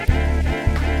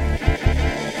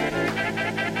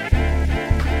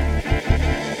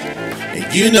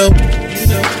You know,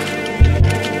 and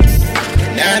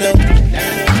I know,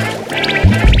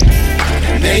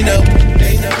 and they know,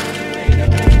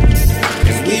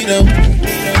 cause we know,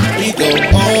 we go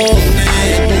all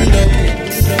in, you know,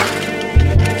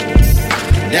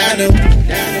 and I know,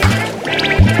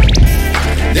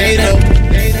 they know,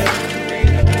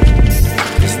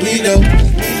 cause we know,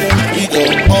 we go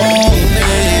all in.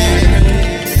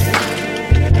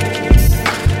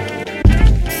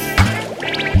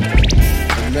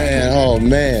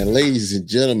 Man, ladies and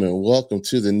gentlemen, welcome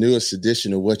to the newest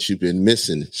edition of What You've Been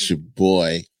Missing. It's your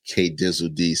boy, K Dizzle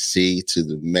DC, to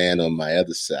the man on my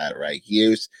other side right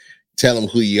here. Tell him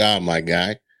who you are, my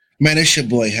guy. Man, it's your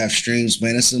boy, Half Streams,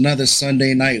 man. It's another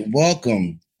Sunday night.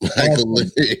 Welcome. Michael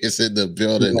is in the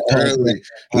building early.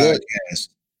 Look,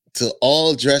 to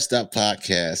All Dressed Up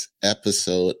Podcast,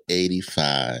 episode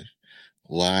 85.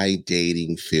 Why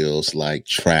dating feels like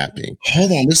trapping.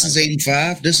 Hold on, this is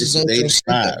 85? This is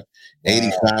 85.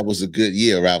 85 was a good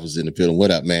year. I was in the building.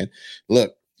 What up, man?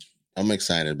 Look, I'm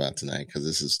excited about tonight because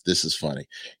this is funny.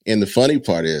 And the funny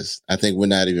part is, I think we're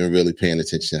not even really paying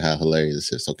attention to how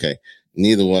hilarious this is. Okay,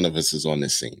 neither one of us is on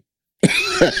this scene.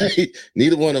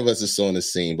 Neither one of us is on the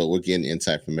scene, but we're getting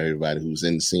insight from everybody who's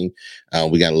in the scene.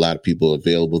 We got a lot of people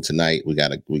available tonight. We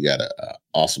got a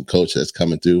awesome coach that's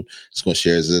coming through. He's going to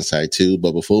share his insight too.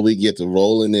 But before we get to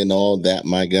rolling and all that,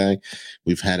 my guy,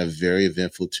 we've had a very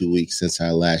eventful 2 weeks since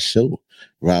our last show.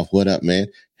 Ralph, what up, man?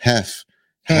 Hef,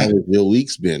 how has your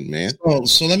weeks been, man?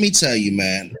 So let me tell you,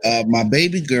 man. My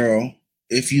baby girl,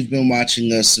 if you've been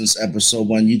watching us since episode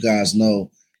 1, you guys know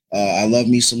I love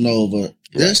me some Nova.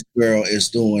 This girl is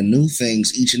doing new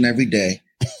things each and every day.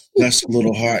 Bless her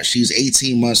little heart. She's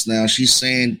 18 months now. She's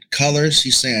saying colors.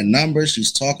 She's saying numbers.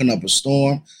 She's talking up a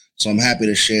storm. So I'm happy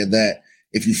to share that.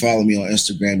 If you follow me on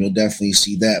Instagram, you'll definitely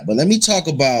see that. But let me talk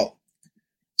about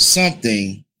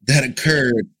something that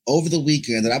occurred over the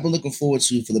weekend that I've been looking forward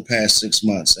to for the past 6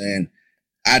 months. And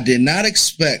I did not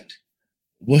expect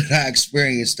what I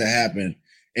experienced to happen.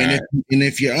 And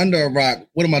if you're under a rock,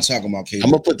 what am I talking about, Kate?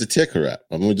 I'm going to put the ticker up.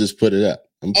 I'm going to just put it up.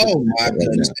 Oh, my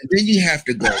goodness. And then you have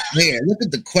to go there. Look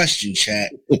at the question,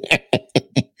 chat.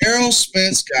 Errol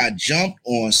Spence got jumped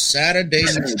on Saturday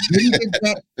night.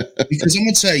 Because I'm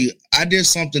going to tell you, I did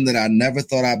something that I never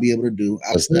thought I'd be able to do.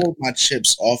 I pulled my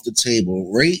chips off the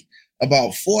table right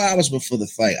about 4 hours before the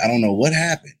fight. I don't know what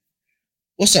happened.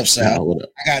 What's up, Sal? What up?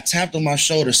 I got tapped on my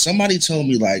shoulder. Somebody told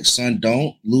me, like, son,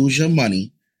 don't lose your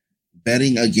money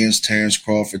betting against Terrence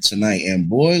Crawford tonight. And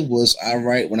boy, was I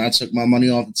right when I took my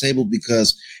money off the table,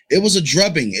 because it was a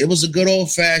drubbing. It was a good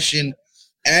old-fashioned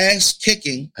ass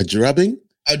kicking. A drubbing?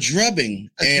 A drubbing.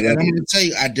 And I'm going to tell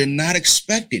you, I did not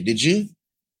expect it. Did you?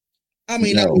 I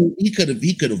mean, he could have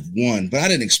won, but I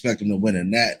didn't expect him to win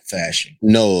in that fashion.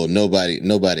 No,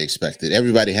 nobody expected.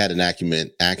 Everybody had an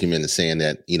acumen in saying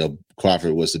that,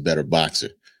 Crawford was the better boxer.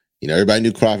 Everybody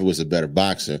knew Crawford was a better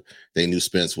boxer. They knew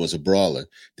Spence was a brawler.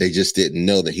 They just didn't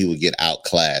know that he would get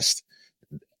outclassed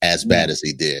as bad as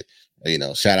he did.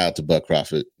 Shout out to Buck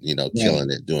Crawford, killing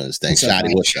it, doing his thing.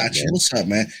 What's up,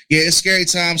 man? Yeah, it's scary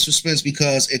times for Spence,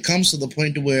 because it comes to the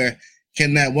point to where,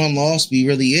 can that one loss be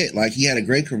really it? Like, he had a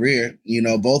great career.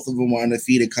 Both of them were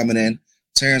undefeated coming in.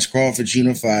 Terrence Crawford's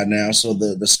unified now, so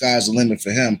the sky's the limit for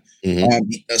him.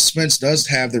 Mm-hmm. Spence does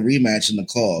have the rematch in the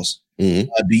clause. Mm-hmm.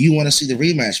 Do you want to see the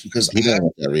rematch? Because he don't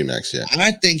want that rematch yet.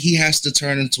 I think he has to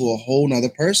turn into a whole nother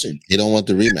person. He don't want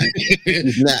the rematch.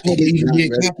 He's not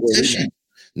competition.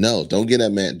 No, don't get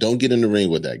that man. Don't get in the ring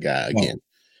with that guy again,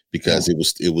 because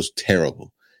it was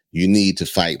terrible. You need to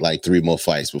fight like 3 more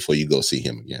fights before you go see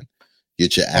him again.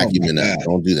 Get your acumen out.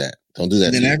 Don't do that. Don't do that.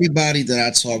 And then everybody that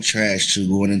I talk trash to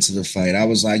going into the fight, I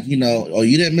was like, you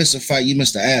didn't miss a fight. You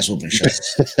missed the ass whooping shot.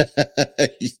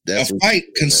 A fight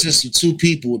consists of 2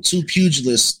 people, 2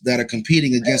 pugilists that are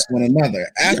competing against one another.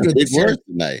 After the first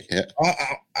night,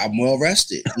 I'm well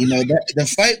rested.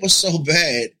 The fight was so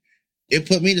bad, it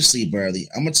put me to sleep early.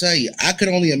 I'm going to tell you, I could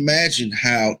only imagine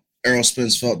how Errol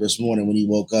Spence felt this morning when he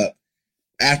woke up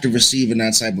after receiving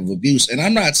that type of abuse. And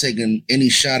I'm not taking any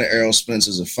shot at Errol Spence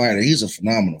as a fighter. He's a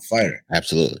phenomenal fighter.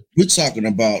 Absolutely. We're talking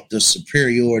about the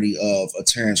superiority of a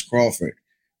Terrence Crawford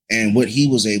and what he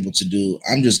was able to do.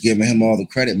 I'm just giving him all the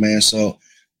credit, man. So,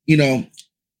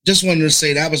 just wanted to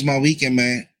say that was my weekend,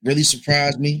 man. Really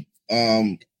surprised me.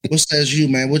 What says you,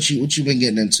 man? What you been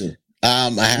getting into?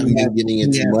 I haven't been getting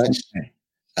into much.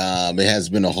 It has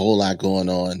been a whole lot going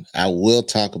on. I will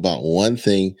talk about one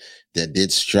thing that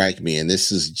did strike me, and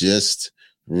this is just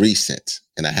recent,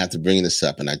 and I have to bring this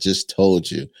up, and I just told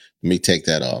you, let me take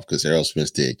that off, because Errol Spence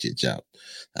did get jumped.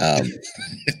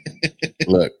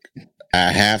 Look,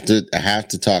 I have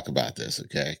to talk about this,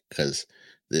 okay? Because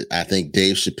I think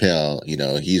Dave Chappelle,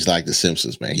 he's like the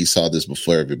Simpsons, man. He saw this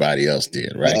before everybody else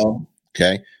did, right? Uh-oh.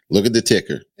 Okay. Look at the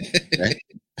ticker. Okay?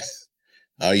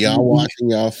 Are y'all washing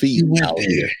y'all feet out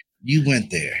here? You went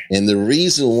there. And the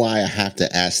reason why I have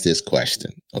to ask this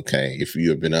question, okay, if you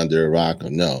have been under a rock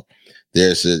or no,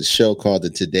 there's a show called The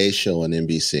Today Show on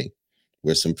NBC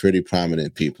where some pretty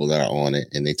prominent people are on it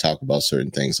and they talk about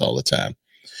certain things all the time.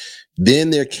 Then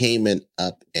there came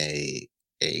up a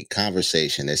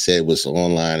conversation. They said it was an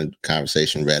online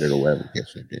conversation, Reddit or whatever,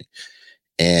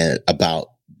 and about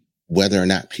whether or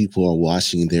not people are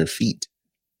washing their feet,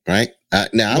 right?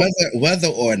 Now, whether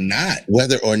or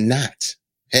not.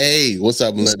 Hey, what's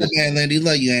up, Melinda? What's up, Aunt Lindy?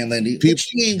 Love you, Aunt Lindy.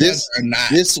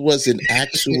 This was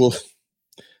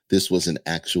an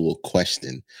actual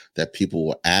question that people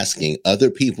were asking other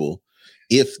people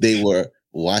if they were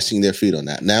washing their feet or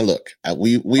not. Now, look,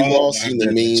 we've all seen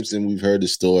the memes and we've heard the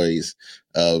stories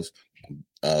of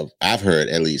I've heard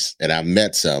at least, and I've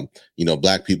met some,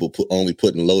 black people only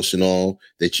putting lotion on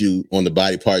on the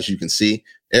body parts you can see.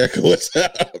 Erica, what's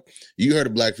up? You heard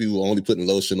of black people only putting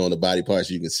lotion on the body parts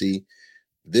you can see.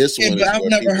 This one, but I've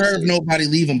never heard of nobody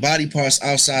leaving body parts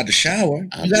outside the shower.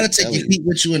 You got to take your feet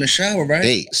with you in the shower, right?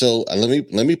 Hey, so let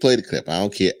me play the clip. I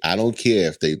don't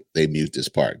care if they mute this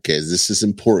part because this is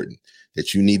important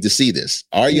that you need to see this.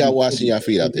 Are y'all washing your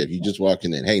feet out there? If you just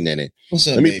walking in, hey Nene,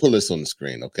 let me pull this on the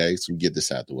screen, okay? So we get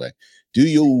this out the way. Do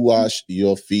you wash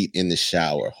your feet in the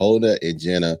shower? Hoda and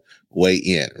Jenna weigh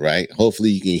in, right?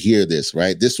 Hopefully you can hear this,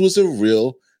 right? This was a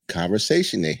real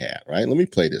conversation they had, right? Let me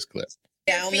play this clip.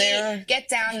 Get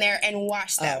down there and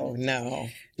wash them. Oh, no.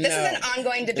 This is an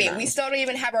ongoing debate. No. We still don't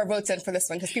even have our votes in for this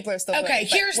one because people are still okay,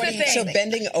 voting. Here's the thing. So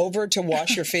bending over to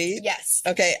wash your feet? Yes.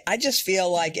 Okay, I just feel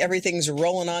like everything's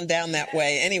rolling on down that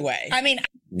way anyway. I mean...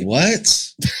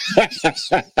 What?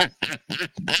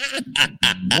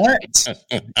 What?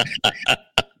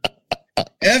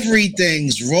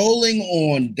 Everything's rolling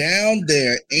on down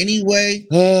there anyway.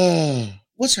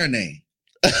 What's her name?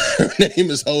 Her name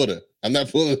is Hoda. I'm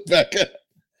not pulling it back up.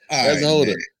 That's Hoda.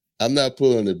 Man. I'm not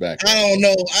pulling it back up. I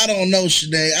don't know,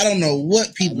 Shanae. I don't know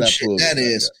what people shit that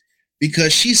is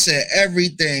because she said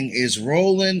everything is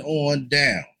rolling on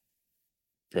down.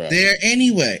 Bro. There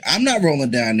anyway. I'm not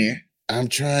rolling down there. I'm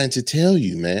trying to tell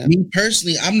you, man. Me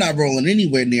personally, I'm not rolling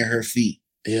anywhere near her feet.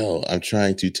 Yo, I'm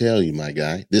trying to tell you, my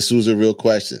guy. This was a real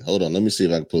question. Hold on, let me see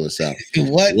if I can pull this out.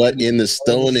 What in the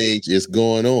Stone Age is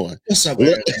going on? What's up,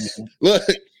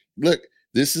 Look.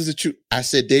 This is the truth. I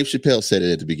said Dave Chappelle said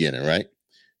it at the beginning, right?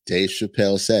 Dave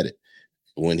Chappelle said it.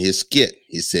 When his skit,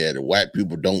 he said, white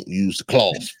people don't use the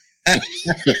cloth.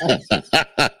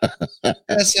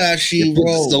 That's how she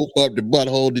rolls. Soap up the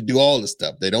butthole to do all the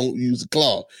stuff. They don't use the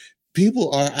cloth.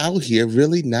 People are out here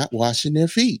really not washing their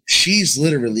feet. She's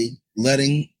literally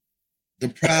letting the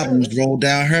problems roll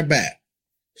down her back.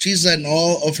 She's letting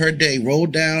all of her day roll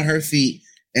down her feet,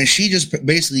 and she just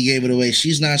basically gave it away.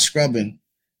 She's not scrubbing.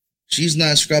 She's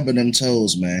not scrubbing them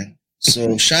toes, man.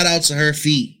 So shout out to her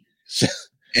feet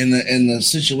in the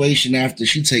situation after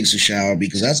she takes a shower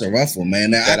because that's a rough one,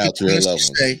 man. Now, shout out to her loved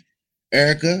one.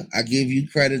 Erica, I give you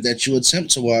credit that you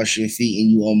attempt to wash your feet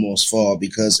and you almost fall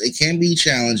because it can be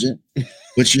challenging,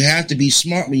 but you have to be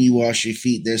smart when you wash your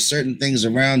feet. There's certain things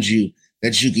around you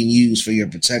that you can use for your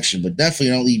protection, but definitely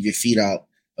don't leave your feet out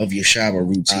of your shower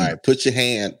routine. All right, put your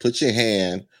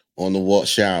hand on the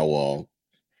shower wall.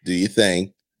 Do your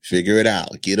thing. Figure it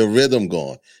out. Get a rhythm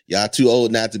going. Y'all too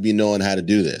old not to be knowing how to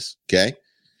do this. Okay.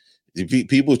 If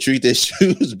people treat their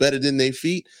shoes better than their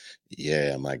feet.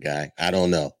 Yeah, my guy. I don't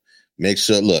know. Make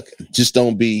sure. Look, just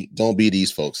don't be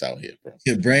these folks out here, bro.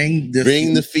 Yeah, bring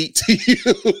the feet to you.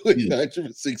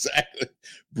 Exactly.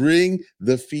 Bring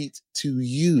the feet to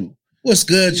you. What's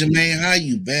good, Jermaine? How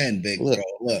you been, big bro?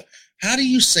 Look, how do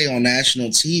you say on national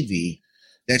TV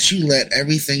that you let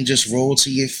everything just roll to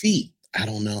your feet? I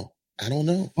don't know.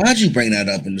 Why'd you bring that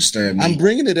up and disturb me? I'm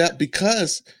bringing it up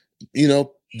because,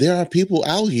 there are people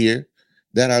out here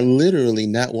that are literally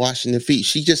not washing their feet.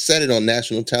 She just said it on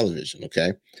national television,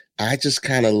 okay? I just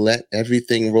kind of let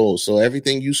everything roll. So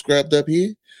everything you scrubbed up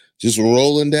here, just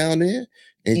rolling down there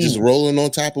and just rolling on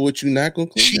top of what you're not going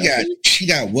to clean. She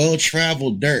got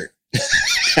well-traveled dirt.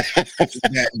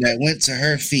 that went to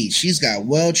her feet. She's got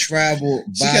well-traveled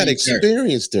body. She got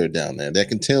experienced dirt down there that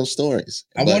can tell stories.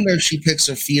 I wonder if she picks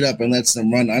her feet up and lets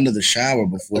them run under the shower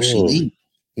before she leaves.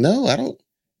 No, I don't.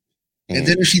 And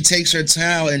then if she takes her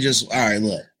towel and just, all right,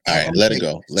 look. All right, let it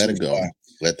go. Let it go.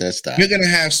 Let that stop. You're going to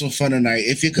have some fun tonight.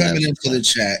 If you're coming into the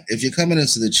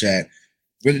chat,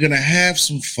 we're going to have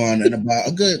some fun. In about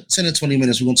a good 10 to 20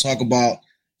 minutes, we're going to talk about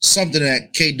something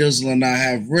that Kate Dizzle and I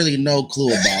have really no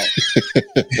clue about.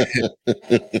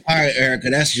 All right, Erica,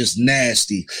 that's just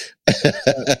nasty.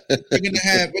 We're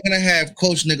gonna have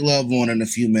Coach Nick Love on in a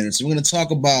few minutes. We're gonna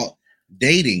talk about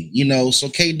dating. So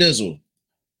K Dizzle.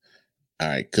 All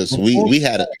right, because we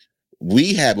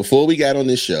had before we got on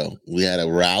this show, we had a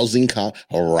rousing.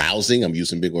 I'm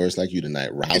using big words like you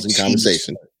tonight. Rousing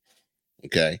conversation.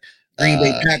 Okay. Green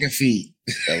Bay Packer feet.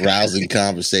 A rousing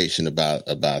conversation about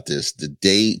this. The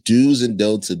do's and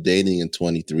don'ts of dating in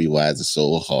 23. Why is it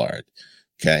so hard?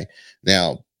 Okay.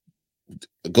 Now,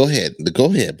 go ahead,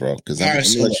 bro. Because I'm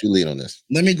gonna let you lead on this.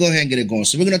 Let me go ahead and get it going.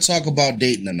 So we're gonna talk about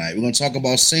dating tonight. We're gonna talk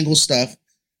about single stuff,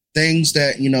 things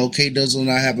that K Dizzle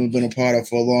and I haven't been a part of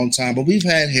for a long time, but we've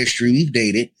had history. We've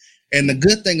dated. And the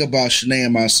good thing about Shanae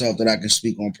and myself that I can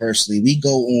speak on personally, we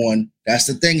go on. That's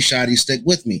the thing, Shotty, stick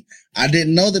with me. I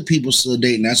didn't know that people still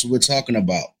dating. That's what we're talking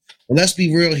about. But let's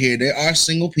be real here. There are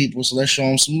single people, so let's show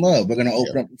them some love. We're going to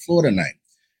open up the floor tonight.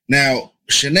 Now,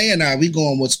 Shanae and I, we go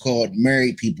on what's called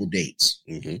married people dates.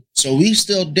 Mm-hmm. So we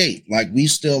still date. Like, we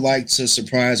still like to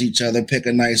surprise each other, pick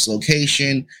a nice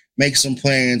location, make some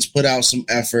plans, put out some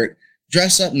effort,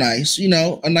 dress up nice,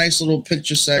 a nice little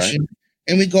picture session. Right.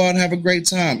 And we go out and have a great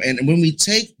time. And when we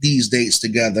take these dates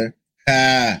together,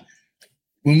 this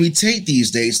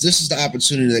is the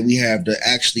opportunity that we have to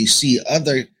actually see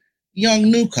other young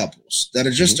new couples that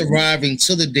are just arriving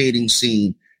to the dating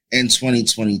scene in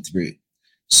 2023.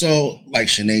 So, like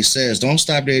Shanae says, don't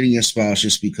stop dating your spouse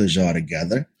just because y'all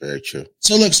together. Very true.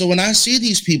 So, look, when I see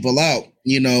these people out,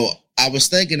 I was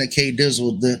thinking of K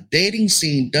Dizzle, the dating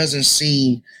scene doesn't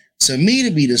seem to me to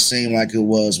be the same like it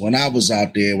was when I was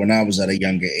out there, when I was at a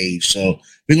younger age. So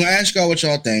we're going to ask y'all what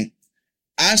y'all think.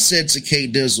 I said to K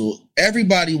Dizzle,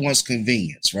 everybody wants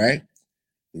convenience, right?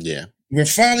 Yeah. We're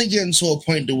finally getting to a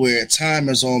point to where time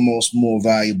is almost more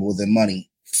valuable than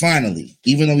money. Finally,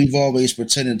 even though we've always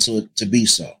pretended to be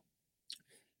so.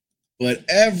 But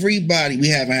everybody, we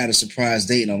haven't had a surprise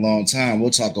date in a long time. We'll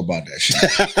talk about that shit.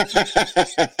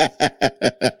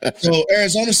 So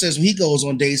Arizona says when he goes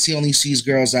on dates, he only sees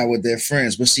girls out with their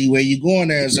friends. But see, where you go in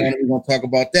Arizona, we're going to talk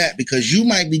about that because you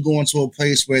might be going to a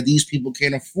place where these people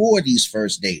can't afford these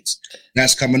first dates.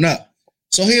 That's coming up.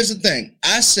 So here's the thing.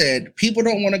 I said people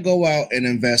don't want to go out and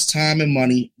invest time and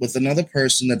money with another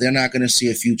person that they're not going to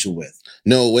see a future with.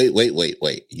 No,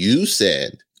 wait. You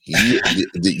said...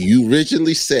 You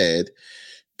originally said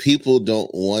people don't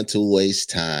want to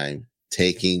waste time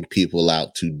taking people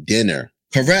out to dinner.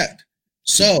 Correct.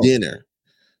 So dinner,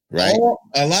 right?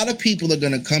 A lot of people are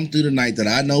going to come through tonight that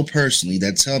I know personally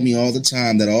that tell me all the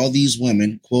time that all these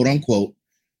women, quote unquote,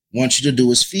 want you to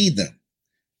do is feed them.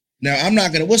 Now, I'm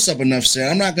not going to, what's up, enough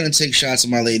said? I'm not going to take shots at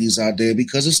my ladies out there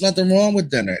because there's nothing wrong with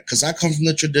dinner because I come from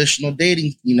the traditional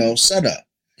dating, setup.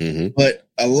 Mm-hmm. But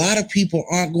a lot of people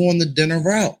aren't going the dinner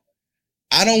route.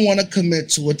 I don't want to commit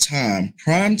to a time,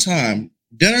 prime time.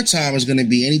 Dinner time is going to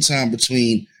be anytime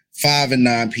between 5 and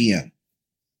 9 p.m.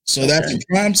 So that's the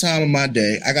prime time of my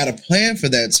day. I got to plan for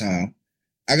that time.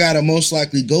 I got to most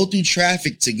likely go through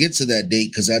traffic to get to that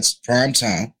date because that's prime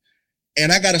time.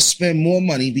 And I got to spend more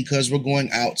money because we're going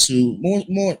out to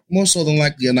more so than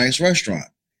likely a nice restaurant.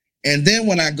 And then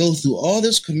when I go through all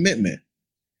this commitment,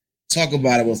 talk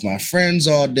about it with my friends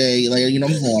all day. Like,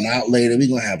 I'm going out later. We're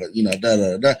going to have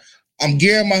a, I'm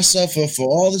gearing myself up for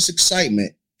all this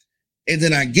excitement. And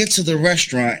then I get to the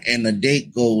restaurant and the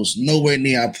date goes nowhere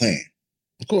near our plan.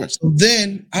 Of course. So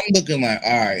then I'm looking like,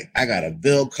 all right, I got a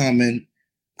bill coming.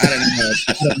 I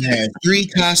done had 3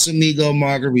 Casamigo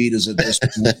margaritas at this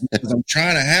point because I'm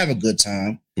trying to have a good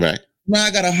time. Right. Now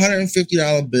I got a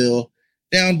 $150 bill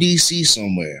down DC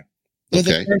somewhere with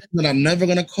a person that I'm never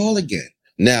going to call again.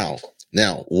 Now,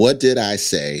 what did I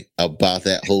say about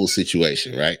that whole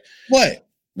situation, right?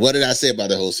 What did I say about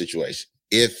the whole situation?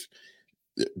 If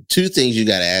 2 things you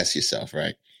got to ask yourself,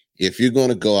 right? If you're going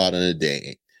to go out on a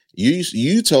date,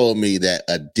 you told me that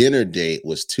a dinner date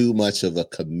was too much of a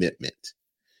commitment,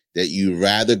 that you'd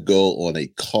rather go on a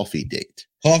coffee date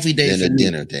than a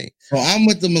dinner date. So I'm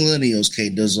with the millennials, K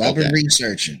Dizzle. I've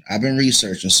been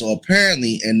researching. So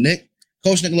apparently, and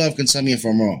Coach Nick Love can tell me if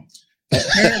I'm wrong.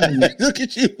 Apparently, look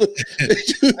at you.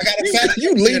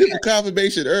 You leading the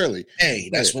confirmation early. Hey,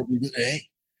 that's what we do. Hey.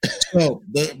 So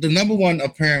the number one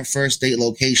apparent first date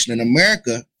location in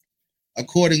America,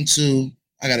 according to,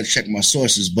 I got to check my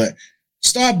sources, but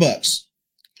Starbucks.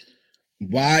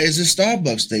 Why is it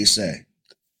Starbucks, they say?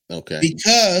 Okay.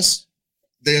 Because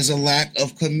there's a lack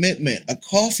of commitment, a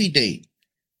coffee date,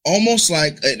 almost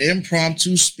like an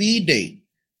impromptu speed date.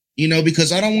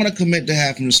 Because I don't want to commit to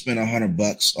having to spend $100,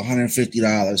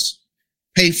 $150,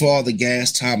 pay for all the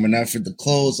gas, time, and effort, the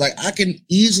clothes. Like, I can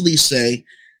easily say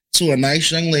to a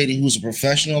nice young lady who's a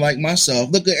professional like myself.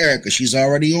 Look at Erica. She's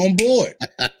already on board.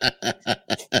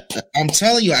 I'm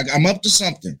telling you, I'm up to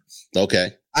something.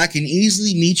 Okay. I can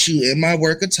easily meet you in my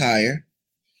work attire.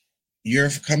 You're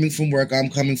coming from work. I'm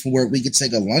coming from work. We could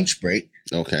take a lunch break.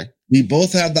 Okay. We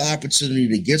both have the opportunity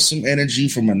to get some energy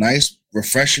from a nice,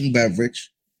 refreshing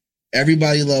beverage.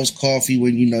 Everybody loves coffee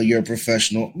when you know you're a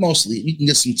professional. Mostly, you can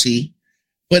get some tea.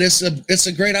 But it's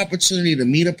a great opportunity to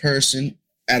meet a person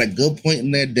at a good point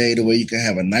in their day to where you can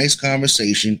have a nice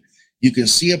conversation. You can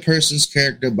see a person's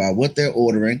character by what they're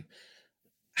ordering,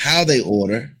 how they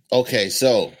order. Okay,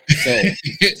 so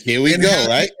here we go,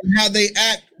 right? How they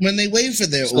act when they wait for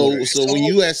their order. So when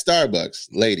you at Starbucks,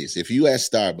 ladies, if you at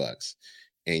Starbucks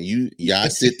and y'all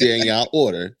sit there and y'all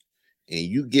order and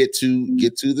you get to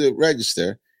the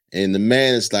register and the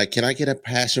man is like, "Can I get a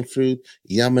passion fruit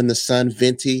yum in the sun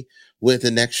venti with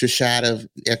an extra shot of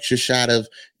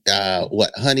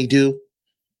honeydew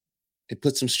and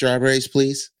put some strawberries,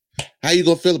 please?" How you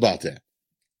gonna feel about that?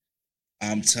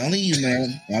 I'm telling you,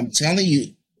 man. I'm telling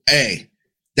you. Hey,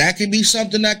 that can be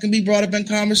something that can be brought up in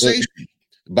conversation. Look,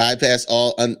 bypass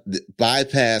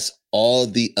all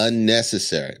the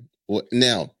unnecessary.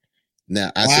 Now,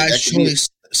 Wise choice,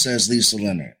 says Lisa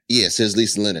Leonard. Yeah, says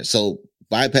Lisa Leonard. So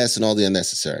bypassing all the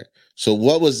unnecessary. So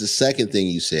what was the second thing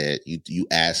you said? You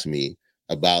asked me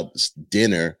about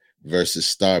dinner versus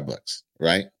Starbucks,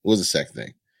 right? What was the second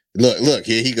thing? Look,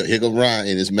 here go Ron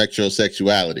in his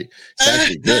metrosexuality. It's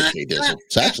actually good, K Dizzle.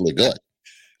 It's actually good.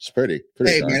 It's pretty.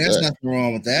 Hey, man, there's good. nothing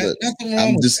wrong with that. Look, nothing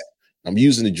wrong with that. I'm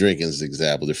using the drink as an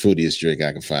example, the fruitiest drink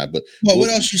I can find. But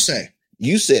what else you say?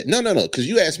 You said no, because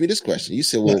you asked me this question. You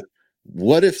said, "Well,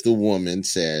 what if the woman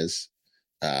says,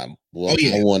 I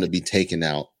want to be taken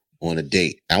out on a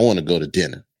date. I want to go to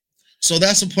dinner." So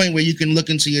that's a point where you can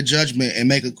look into your judgment and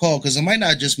make a call, because it might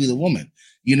not just be the woman.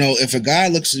 You know, if a guy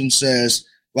looks and says,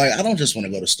 like, "I don't just want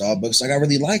to go to Starbucks. Like, I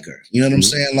really like her." You know what I'm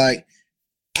saying? Like,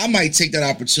 I might take that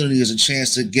opportunity as a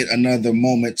chance to get another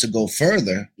moment to go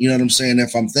further. You know what I'm saying?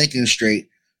 If I'm thinking straight.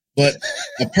 But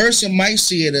a person might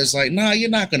see it as like, "Nah, you're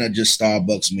not going to just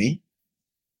Starbucks me.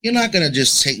 You're not going to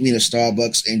just take me to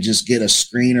Starbucks and just get a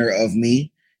screener of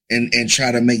me and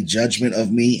try to make judgment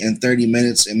of me in 30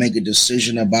 minutes and make a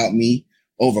decision about me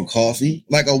over coffee."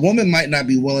 Like, a woman might not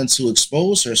be willing to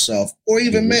expose herself, or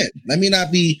even men. Let me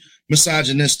not be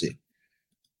misogynistic.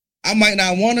 I might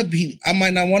not want to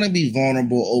be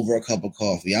vulnerable over a cup of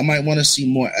coffee. I might want to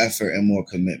see more effort and more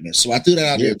commitment. So I threw that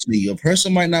out there to you. A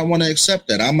person might not want to accept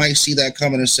that. I might see that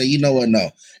coming and say, "You know what? No.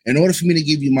 In order for me to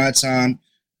give you my time,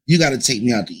 you got to take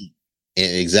me out to eat."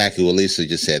 And exactly what Lisa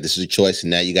just said. This is a choice, and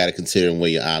now you got to consider and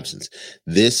weigh your options.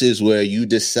 This is where you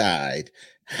decide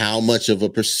how much of a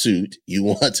pursuit you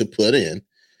want to put in,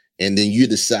 and then you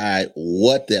decide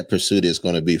what that pursuit is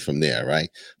going to be from there, right?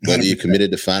 Whether you're committed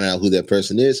to finding out who that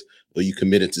person is, or you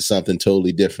committed to something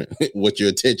totally different, what your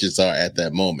intentions are at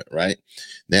that moment, right?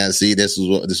 Now, see, this is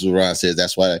what Ron says.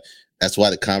 That's why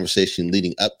the conversation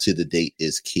leading up to the date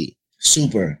is key.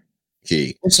 Super.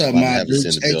 Key. What's up, my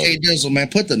dudes? Hey, K Dizzle, man,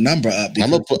 put the number up. I'm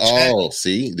gonna put.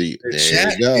 The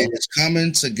chat is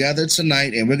coming together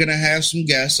tonight, and we're gonna have some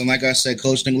guests. And like I said,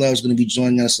 Coach Nick Love is gonna be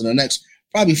joining us in the next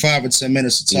probably 5 or 10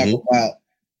 minutes to talk about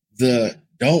the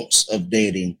don'ts of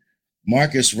dating.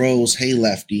 Marcus Rose, hey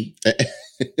lefty.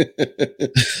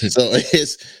 So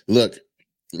it's look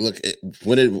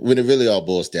when it really all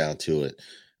boils down to it,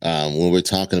 when we're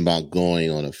talking about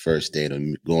going on a first date or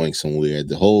going somewhere,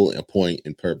 the whole point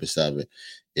and purpose of it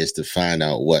is to find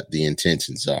out what the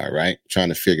intentions are, right? Trying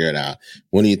to figure it out.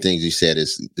 One of the things you said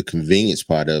is the convenience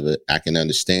part of it. I can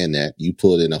understand that. You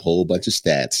pulled in a whole bunch of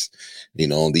stats,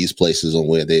 on these places on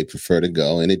where they prefer to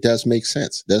go, and it does make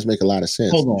sense. It does make a lot of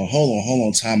sense. Hold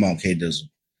on. Time out, K Dizzle.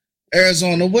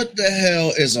 Arizona, what the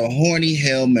hell is a horny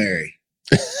Hail Mary?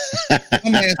 My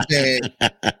man said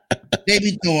they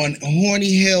be throwing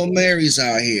horny Hail Marys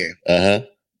out here.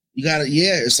 You got it.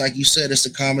 Yeah, it's like you said, it's the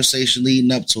conversation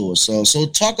leading up to it. So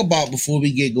talk about, before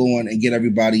we get going and get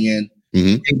everybody in,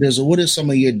 Hey Dizzle, what are some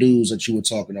of your dues that you were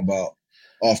talking about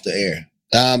off the air?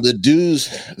 The dues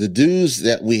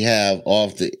that we have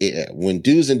off the air, when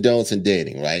do's and don'ts in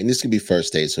dating, right? And this can be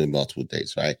first dates or multiple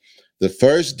dates, right? The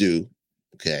first do,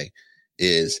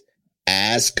 is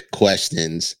ask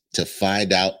questions to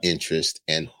find out interest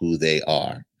and who they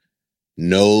are.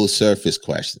 No surface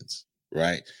questions,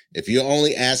 right? If you're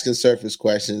only asking surface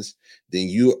questions, then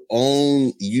you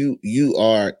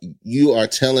are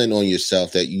telling on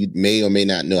yourself that you may or may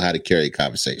not know how to carry a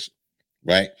conversation,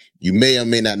 right? You may or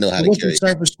may not know how to carry. What's a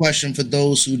surface question for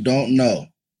those who don't know?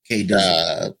 K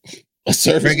Dizzle.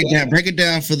 Break it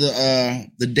down for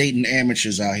the dating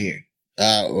amateurs out here.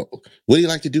 What do you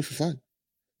like to do for fun?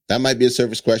 That might be a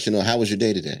service question, or how was your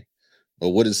day today?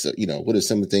 Or what are some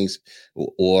of the things,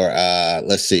 or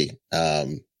let's see.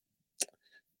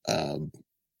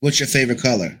 What's your favorite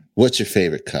color? What's your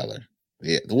favorite color?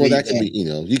 Yeah, well, that can be,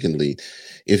 you can lead.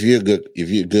 If you're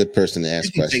a good person to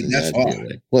ask questions,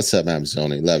 what's up, I'm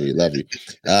Sony? Love you.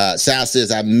 Sal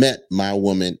says, I met my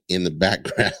woman in the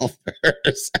background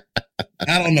first.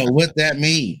 I don't know what that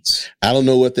means. I don't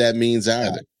know what that means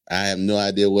either. I have no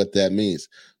idea what that means.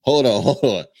 Hold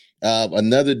on.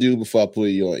 Another dude before I put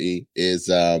you on E is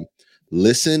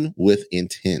listen with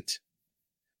intent.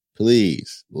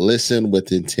 Please listen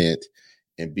with intent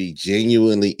and be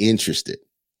genuinely interested.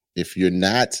 If you're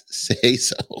not, say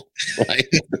so. Right?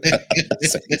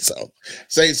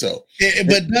 Say so.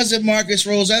 But does it, Marcus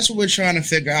Rose? That's what we're trying to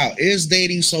figure out. Is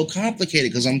dating so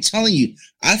complicated? Because I'm telling you,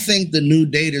 I think the new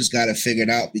daters got it figured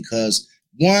out because,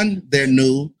 one, they're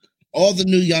new. All the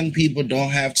new young people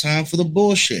don't have time for the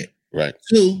bullshit. Right.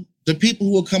 Two, the people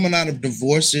who are coming out of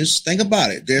divorces, think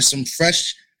about it. There's some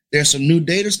new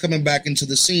daters coming back into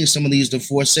the scene. Some of these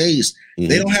divorcees,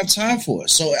 they don't have time for it.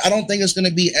 So I don't think it's going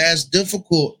to be as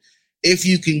difficult if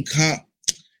you can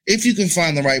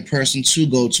find the right person to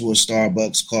go to a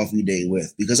Starbucks coffee date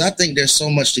with, because I think there's so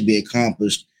much to be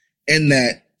accomplished in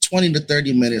that 20 to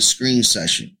 30 minute screen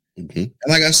session. And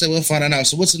like I said, we'll find out.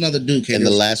 So what's another dude? And the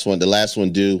last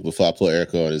one, dude, before I put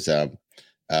Erica on, is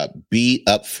be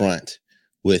upfront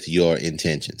with your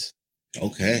intentions.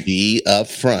 Okay. Be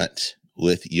upfront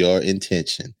with your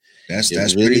intention.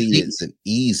 That's really isn't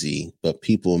easy, but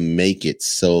people make it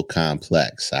so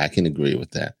complex. I can agree with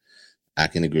that.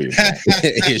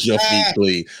 Is your feet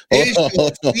clean?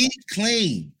 Feet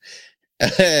clean.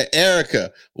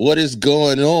 Erica, what is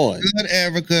going on? Good,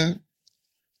 Erica.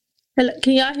 Hello,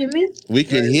 can y'all hear me? We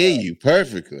can hear you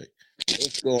perfectly.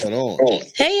 What's going on?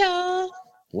 Hey, y'all.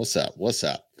 What's up?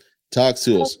 Talk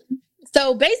to us.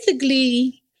 So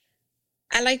basically,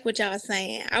 I like what y'all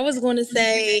saying. I was going to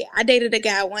say I dated a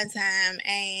guy one time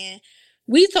and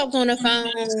we talked on the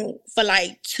phone for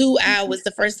like 2 hours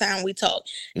the first time we talked.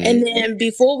 And then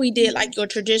before we did like your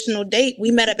traditional date,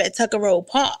 we met up at Tucker Road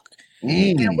Park.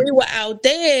 And we were out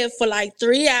there for like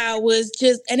 3 hours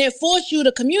and it forced you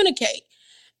to communicate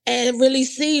and really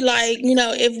see like,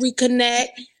 if we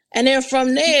connect. And then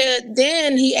from there,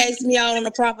 then he asked me out on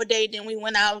a proper date. Then we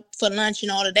went out for lunch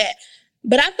and all of that.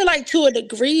 But I feel like to a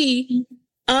degree,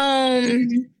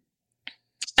 I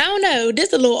don't know, this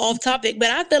is a little off topic, but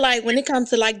I feel like when it comes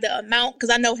to like the amount, because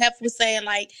I know Hef was saying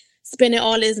like spending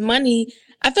all his money,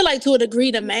 I feel like to a degree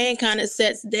the man kind of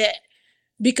sets that.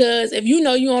 Because if you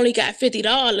only got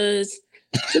 $50,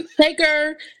 take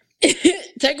her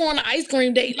on an ice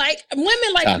cream date. Like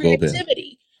women like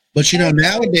creativity. But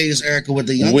nowadays, Erica, with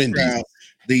the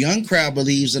young crowd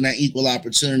believes in that equal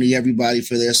opportunity, everybody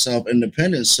for their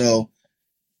self-independence. So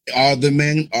are the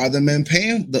men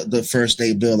paying the first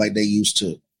date bill like they used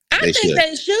to? I think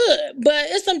they should, but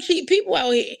it's some cheap people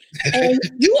out here. And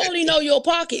you only know your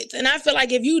pockets. And I feel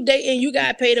like if you date and you got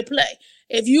to pay to play.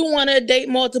 If you want to date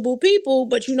multiple people,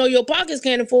 but your pockets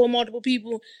can't afford multiple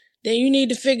people, then you need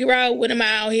to figure out what am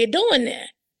I out here doing there.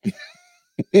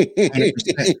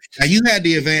 100%. Now you had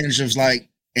the advantage of like,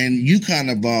 and you kind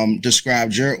of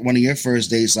described one of your first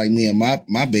dates like me and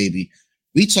my baby.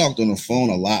 We talked on the phone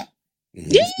a lot.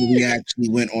 Yeah. We actually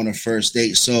went on a first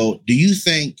date. So do you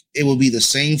think it would be the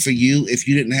same for you if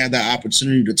you didn't have that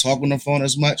opportunity to talk on the phone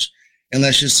as much? And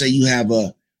let's just say you have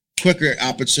a quicker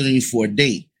opportunity for a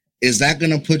date. Is that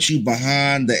going to put you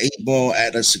behind the 8 ball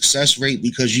at a success rate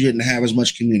because you didn't have as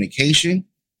much communication?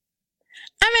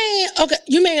 I mean, okay,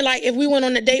 you mean like if we went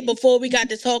on a date before we got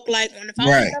to talk like on the phone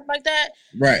and stuff like that?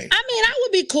 Right. I mean, I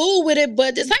would be cool with it,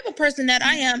 but the type of person that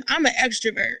I am, I'm an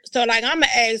extrovert. So like I'm going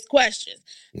to ask questions.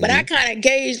 But I kind of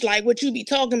gauge like what you be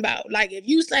talking about. Like if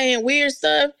you saying weird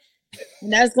stuff,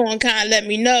 that's going to kind of let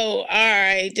me know, all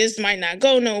right, this might not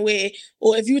go nowhere.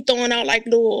 Or if you throwing out like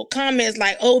little comments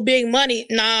like, oh, big money,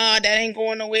 nah, that ain't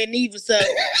going nowhere neither. So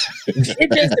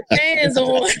it just depends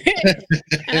on,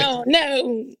 I don't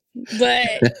know. But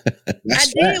I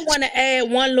did want to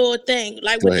add one little thing.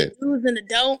 Like with the do's and the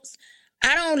don'ts,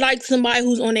 I don't like somebody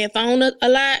who's on their phone a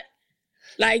lot.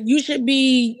 Like you should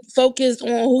be focused on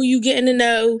who you getting to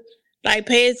know, like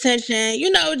pay attention,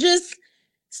 just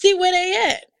see where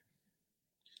they at.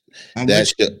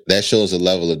 That shows a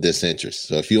level of disinterest.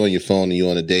 So if you're on your phone and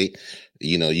you're on a date,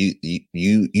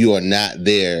 you are not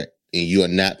there and you are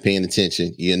not paying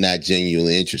attention. You're not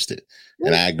genuinely interested.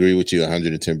 And I agree with you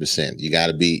 110%. You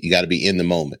gotta be in the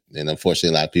moment. And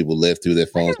unfortunately, a lot of people live through their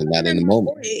phones and not in the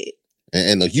moment.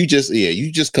 And look, you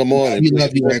just come on and we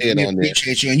love you, we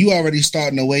appreciate you. And you already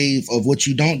starting a wave of what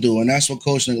you don't do. And that's what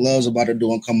Coach Nick loves about to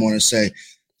do and come on and say,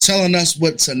 telling us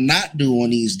what to not do on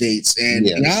these dates. And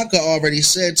Bianca already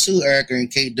said too, Erica and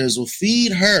Kate Dizzle,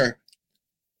 feed her,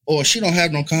 or she don't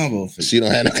have no combo for you. She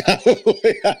don't have no combo.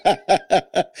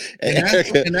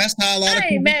 and that's how a lot of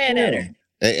people ain't mad at her.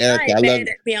 Hey, Erica,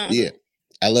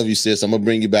 I love you, sis. I'm gonna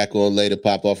bring you back on later.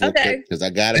 Pop off real quick because I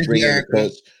gotta bring in the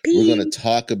coach. We're gonna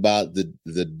talk about the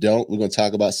don't. We're gonna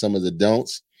talk about some of the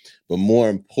don'ts, but more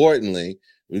importantly,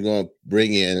 we're gonna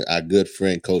bring in our good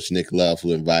friend Coach Nick Love,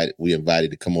 who we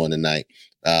invited to come on tonight,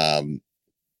 to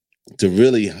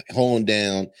really hone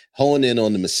in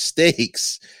on the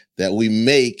mistakes that we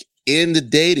make in the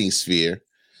dating sphere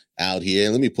out here.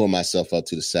 And let me pull myself up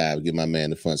to the side and give my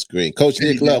man the front screen. Coach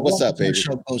Nick Love, what's up, baby?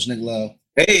 Coach Nick Love.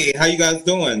 Hey, how you guys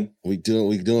doing? We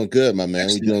doing good, my man.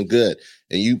 We doing good.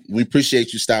 And we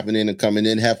appreciate you stopping in and coming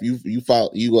in. Have you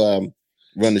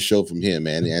run the show from here,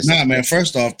 man? Man.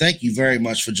 First off, thank you very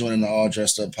much for joining the All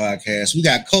Dressed Up podcast. We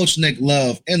got Coach Nick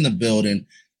Love in the building,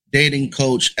 dating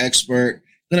coach, expert.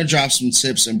 Gonna drop some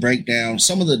tips and break down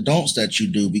some of the don'ts that you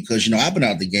do because I've been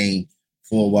out the game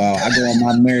for a while. I go on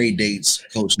my married dates,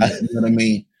 Coach Nick. You know what I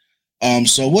mean?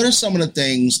 So what are some of the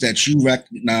things that you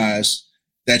recognize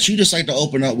that you just like to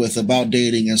open up with about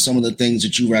dating and some of the things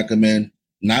that you recommend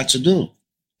not to do?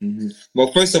 Mm-hmm.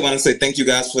 Well, first I want to say thank you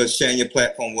guys for sharing your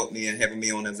platform with me and having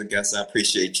me on as a guest. I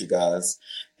appreciate you guys.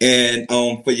 And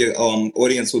for your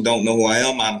audience who don't know who I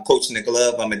am, I'm Coach Nick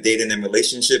Love. I'm a dating and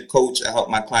relationship coach. I help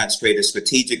my clients create a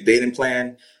strategic dating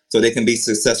plan so they can be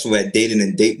successful at dating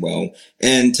and date well.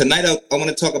 And tonight I want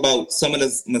to talk about some of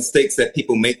the mistakes that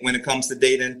people make when it comes to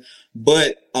dating.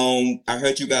 But I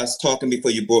heard you guys talking before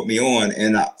you brought me on,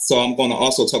 and so I'm going to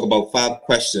also talk about 5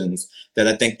 questions that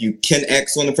I think you can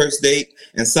ask on the first date.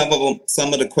 And some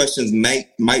of the questions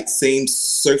might seem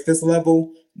surface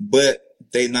level, but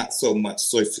they're not so much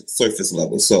surface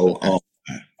level. So,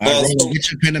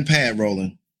 get your pen and pad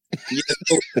rolling. Yeah,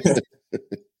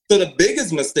 so the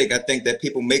biggest mistake I think that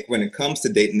people make when it comes to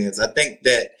dating is I think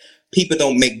that people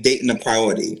don't make dating a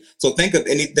priority. So think of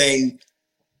anything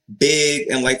big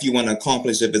in life you want to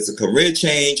accomplish. If it's a career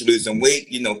change, losing weight,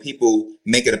 people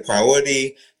make it a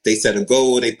priority. They set a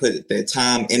goal, they put their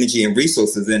time, energy, and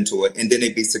resources into it, and then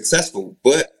they be successful.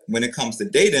 But when it comes to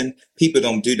dating, people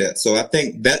don't do that. So I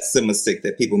think that's the mistake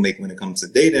that people make when it comes to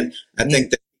dating. I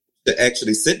think that to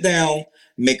actually sit down,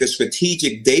 make a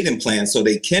strategic dating plan so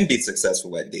they can be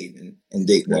successful at dating and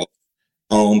date well.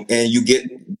 And you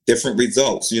get different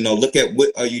results. Look at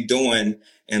what are you doing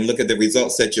and look at the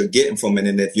results that you're getting from it.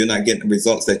 And if you're not getting the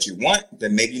results that you want,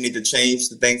 then maybe you need to change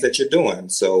the things that you're doing.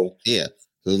 So yeah.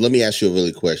 So let me ask you a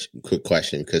really quick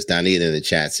question, because Donita in the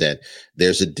chat said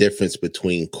there's a difference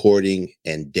between courting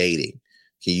and dating.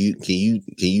 Can you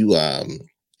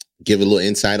give a little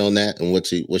insight on that and what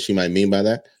she might mean by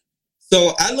that?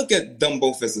 So I look at them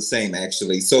both as the same,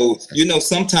 actually. So,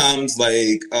 sometimes are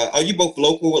you both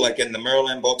local, like in the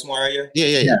Maryland, Baltimore area?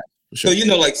 Yeah. Sure.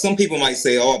 So, some people might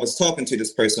say, I was talking to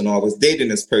this person, or I was dating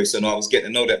this person, or I was getting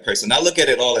to know that person. I look at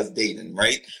it all as dating,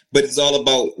 right? But it's all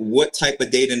about what type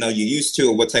of dating are you used to,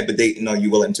 or what type of dating are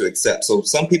you willing to accept. So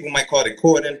some people might call it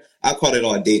courting. I call it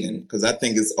all dating, because I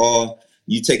think it's all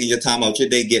you taking your time out your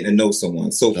day, getting to know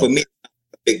someone. So for me, a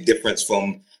big difference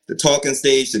from the talking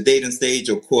stage, the dating stage,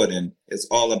 or courting. It's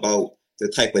all about the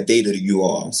type of dater you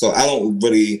are. So I don't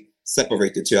really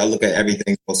separate the two. I look at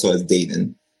everything also as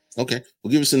dating. Okay.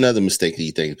 Well, give us another mistake that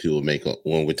you think people make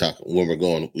when we're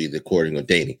going either courting or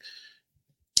dating.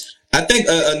 I think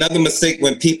another mistake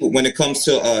when it comes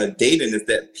to dating is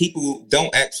that people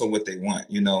don't ask for what they want,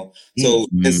 So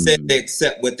instead they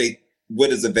accept what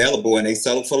is available and they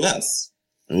settle for less.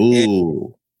 Ooh.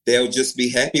 And they'll just be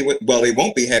happy they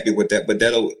won't be happy with that, but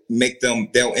they'll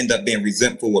end up being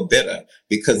resentful or bitter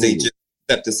because they just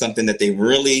accepted something that they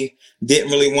really didn't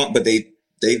really want, but they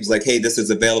was like, hey, this is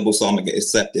available, so I'm gonna get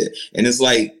accepted. And it's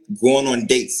like going on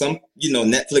dates. Some,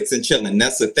 Netflix and chilling.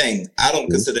 That's the thing. I don't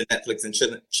consider Netflix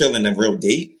and chilling a real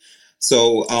date.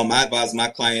 So I advise my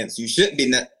clients, you shouldn't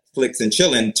be Netflix and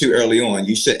chilling too early on.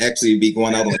 You should actually be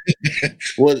going out on.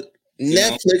 Well,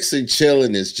 Netflix and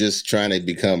chilling is just trying to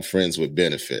become friends with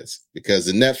benefits, because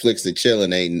the Netflix and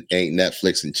chilling ain't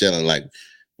Netflix and chilling. Like,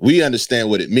 we understand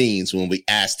what it means when we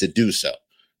ask to do so.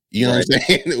 You know what I'm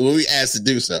saying? When we ask to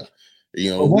do so.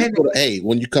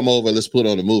 When you come over, let's put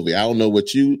on a movie. I don't know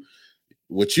what you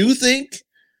think,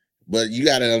 but you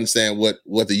got to understand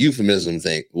what the euphemism is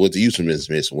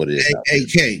and what it is.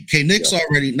 Hey, Nick's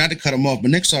already, not to cut him off, but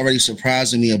Nick's already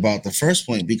surprising me about the first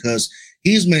point, because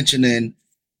he's mentioning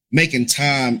making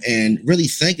time and really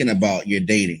thinking about your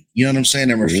dating. You know what I'm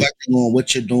saying? And reflecting on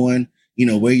what you're doing,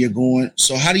 where you're going.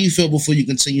 So how do you feel before you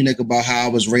continue, Nick, about how I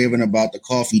was raving about the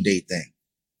coffee date thing?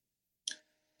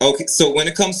 Okay, so when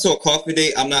it comes to a coffee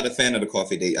date, I'm not a fan of the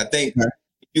coffee date. I think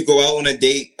you go out on a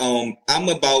date. I'm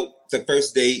about the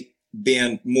first date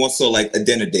being more so like a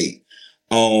dinner date.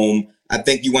 I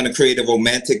think you want to create a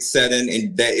romantic setting,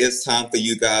 and that is time for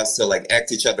you guys to like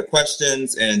ask each other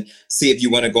questions and see if you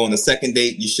want to go on a second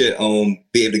date. You should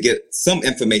be able to get some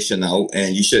information out,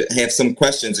 and you should have some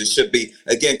questions. It should be,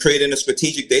 again, creating a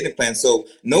strategic dating plan. So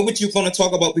know what you're going to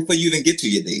talk about before you even get to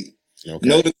your date. Okay.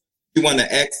 Know that you want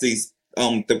to ask these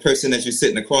the person that you're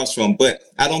sitting across from. But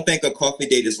I don't think a coffee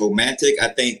date is romantic. I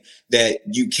think that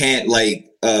you can't like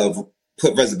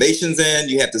put reservations in.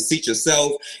 You have to seat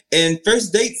yourself. And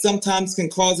first dates sometimes can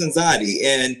cause anxiety.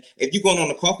 And if you're going on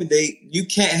a coffee date, you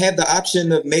can't have the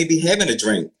option of maybe having a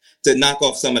drink to knock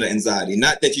off some of the anxiety.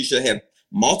 Not that you should have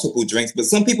multiple drinks, but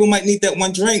some people might need that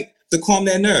one drink to calm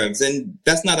their nerves, and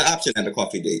that's not an option at a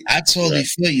coffee date. I totally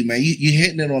feel you, man. You're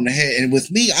hitting it on the head. And with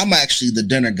me, I'm actually the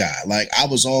dinner guy. Like, I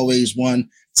was always one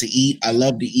to eat. I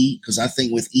love to eat because I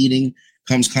think with eating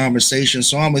comes conversation.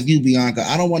 So I'm with you, Bianca.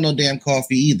 I don't want no damn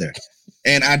coffee either.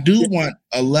 And I do want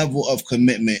a level of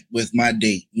commitment with my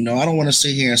date. You know, I don't want to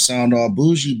sit here and sound all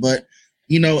bougie, but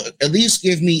you know, at least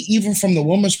give me, even from the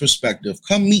woman's perspective,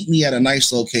 come meet me at a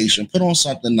nice location, put on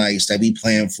something nice that we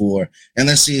plan for, and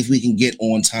let's see if we can get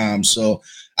on time. So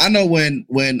I know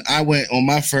when I went on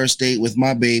my first date with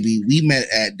my baby, we met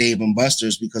at Dave &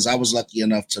 Buster's because I was lucky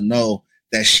enough to know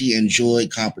that she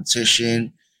enjoyed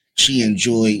competition, she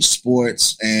enjoyed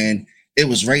sports, and it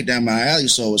was right down my alley,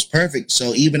 so it was perfect.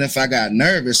 So even if I got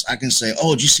nervous, I can say,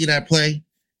 oh, did you see that play?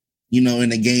 You know,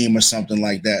 in the game or something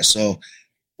like that. So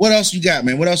what else you got,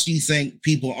 man? What else do you think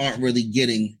people aren't really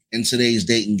getting in today's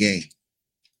dating game?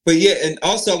 But yeah, and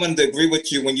also I wanted to agree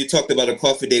with you when you talked about a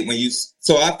coffee date.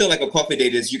 So I feel like a coffee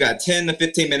date is you got 10 to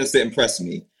 15 minutes to impress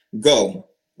me. Go.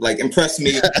 Like, impress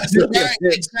me. Right,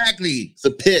 exactly. It's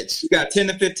a pitch. You got 10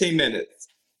 to 15 minutes.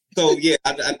 So yeah,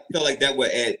 I feel like that would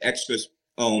add extra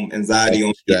anxiety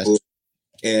on people.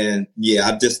 And yeah,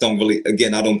 I just don't really,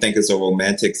 again, I don't think it's a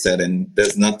romantic setting.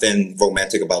 There's nothing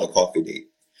romantic about a coffee date.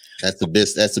 That's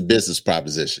a business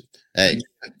proposition. Hey,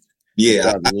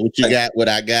 yeah, what you got, what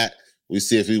I got, we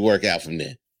see if we work out from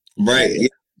there. Right. Yeah.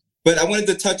 But I wanted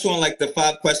to touch on like the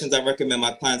 5 questions I recommend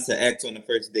my clients to ask on the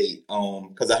first date.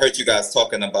 Because I heard you guys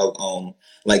talking about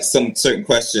like some certain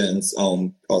questions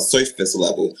on surface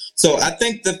level. So I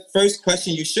think the first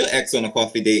question you should ask on a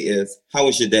coffee date is, how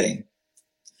was your day?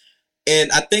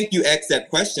 And I think you ask that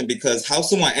question because how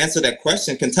someone answer that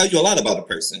question can tell you a lot about a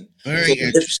person. Very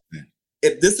interesting.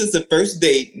 If this is the first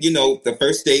date, you know, the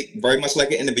first date, very much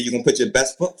like an interview, you're going to put your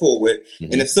best foot forward.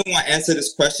 Mm-hmm. And if someone answer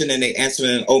this question and they answer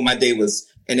it, oh, my day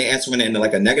was, and they answer it in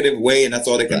like a negative way, and that's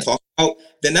all they can talk about,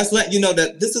 then that's letting you know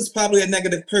that this is probably a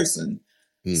negative person.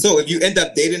 Mm. So if you end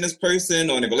up dating this person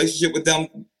or in a relationship with them,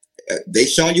 they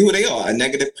showing you who they are, a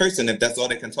negative person, if that's all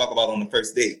they can talk about on the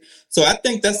first date. So I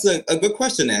think that's a good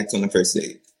question to ask on the first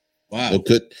date. Wow.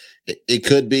 It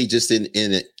could be just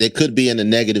it could be in a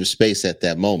negative space at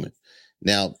that moment.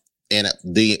 Now, and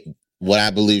what I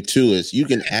believe too is you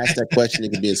can ask that question.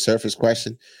 It can be a surface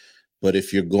question, but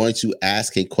if you're going to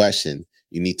ask a question,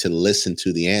 you need to listen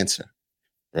to the answer,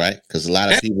 right? Because a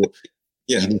lot of people,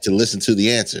 you need to listen to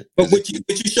the answer. But would you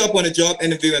show up on a job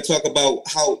interview and talk about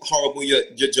how horrible your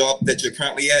job that you're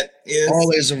currently at is?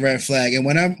 Always a red flag. And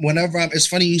whenever it's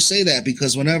funny you say that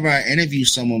because whenever I interview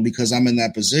someone, because I'm in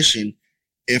that position,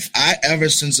 if I ever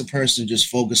sense a person just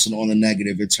focusing on the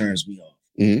negative, it turns me off.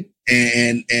 Mm-hmm.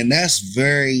 And that's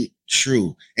very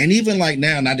true. And even like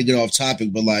now, not to get off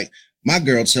topic, but like my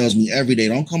girl tells me every day,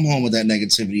 don't come home with that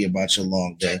negativity about your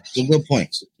long day. So good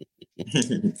points.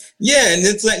 Yeah, and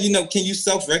it's like, you know, can you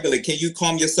self-regulate? Can you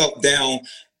calm yourself down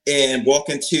and walk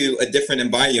into a different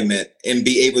environment and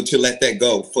be able to let that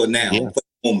go for now, for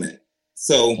the moment?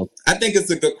 So I think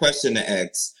it's a good question to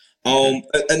ask.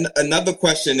 Another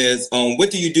question is, what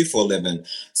do you do for a living?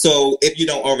 So if you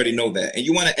don't already know that, and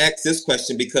you want to ask this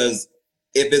question because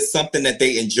if it's something that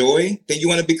they enjoy, then you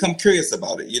want to become curious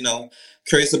about it, you know,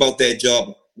 curious about their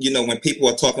job. You know, when people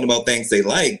are talking about things they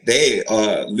like, they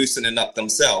are loosening up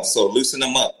themselves. So loosen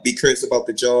them up, be curious about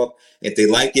the job. If they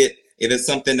like it, if it's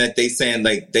something that they saying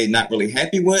like they're not really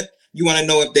happy with, you want to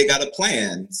know if they got a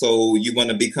plan. So you want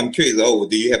to become curious. Oh,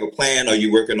 do you have a plan? Are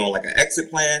you working on like an exit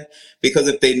plan? Because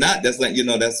if they're not, that's like, you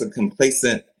know, that's a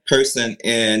complacent person.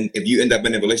 And if you end up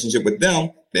in a relationship with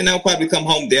them, then they'll probably come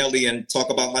home daily and talk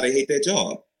about how they hate their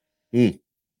job. Mm.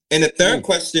 And the third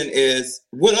question is,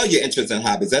 what are your interests and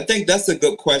hobbies? I think that's a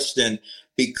good question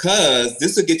because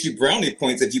this will get you brownie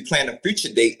points if you plan a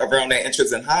future date around their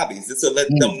interests and hobbies. This will let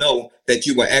them know that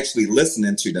you were actually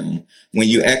listening to them when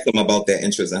you ask them about their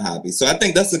interests and hobbies. So I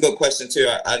think that's a good question too.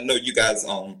 I know you guys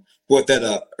brought that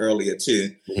up earlier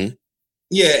too. Mhm.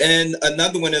 Yeah, and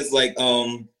another one is like,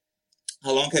 how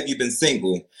long have you been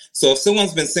single? So if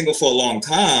someone's been single for a long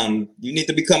time, you need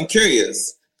to become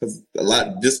curious, because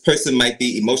this person might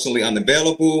be emotionally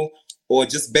unavailable or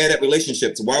just bad at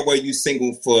relationships. Why were you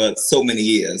single for so many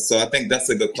years? So I think that's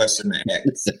a good question to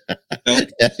ask.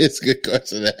 That is a good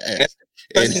question to ask.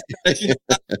 If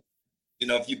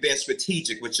you've been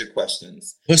strategic with your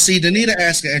questions. But see, Danita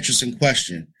asked an interesting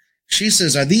question. She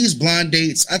says, are these blind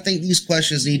dates? I think these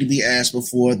questions need to be asked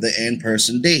before the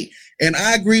in-person date. And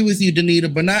I agree with you,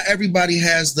 Danita, but not everybody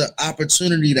has the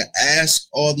opportunity to ask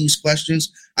all these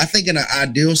questions. I think in an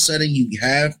ideal setting, you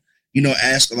have,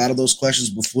 ask a lot of those questions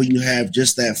before you have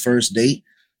just that first date.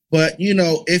 But,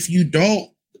 if you don't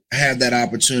have that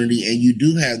opportunity and you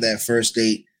do have that first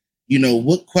date,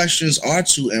 what questions are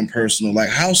too impersonal? Like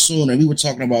how soon, and we were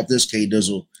talking about this, K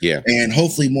Dizzle. Yeah. And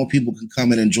hopefully more people can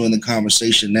come in and join the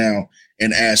conversation now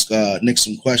and ask Nick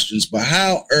some questions. But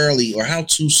how early or how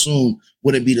too soon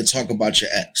would it be to talk about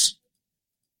your ex?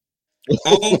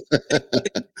 If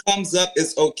it comes up,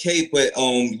 it's okay, but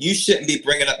you shouldn't be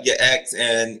bringing up your ex,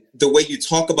 and the way you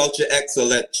talk about your ex will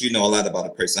let you know a lot about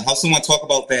a person. How someone talk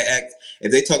about their ex,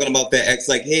 if they're talking about their ex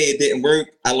like, hey, it didn't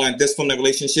work, I learned this from the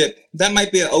relationship, that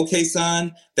might be an okay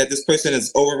sign that this person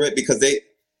is over it because they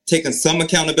taking some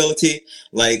accountability.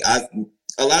 Like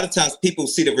a lot of times people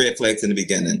see the red flags in the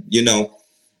beginning.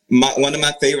 One of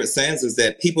my favorite sayings is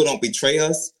that people don't betray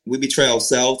us. We betray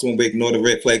ourselves when we ignore the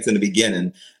red flags in the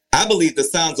beginning. I believe the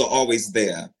signs are always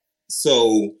there.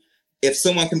 So if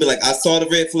someone can be like, I saw the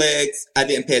red flags, I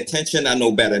didn't pay attention, I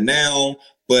know better now,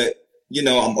 but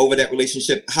I'm over that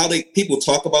relationship. People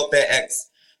talk about their ex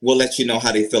will let you know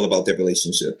how they feel about their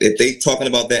relationship. If they talking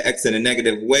about their ex in a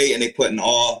negative way and they putting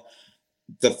all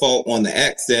the fault on the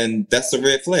ex, then that's a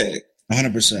red flag.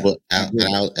 100%. Well,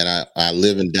 I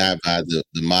live and die by the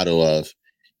motto of,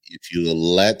 if you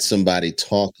let somebody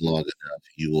talk long enough,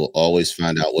 you will always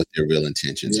find out what their real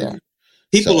intentions are.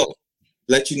 People will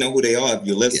let you know who they are if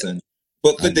you listen. Yeah.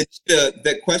 But for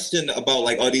the question about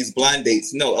like, are these blind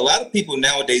dates? No, a lot of people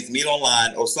nowadays meet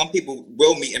online, or some people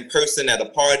will meet in person at a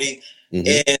party,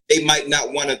 and they might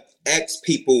not want to ask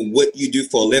people what you do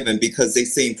for a living because they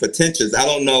seem pretentious. I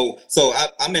don't know. So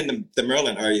I'm in the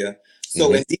Maryland area.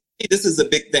 So in DC, this is a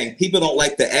big thing. People don't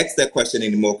like to ask that question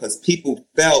anymore because people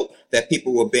felt that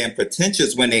people were being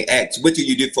pretentious when they asked, what do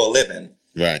you do for a living?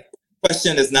 Right. The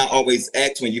question is not always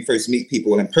asked when you first meet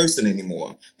people in person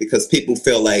anymore because people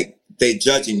feel like they're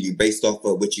judging you based off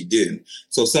of what you do.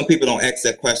 So some people don't ask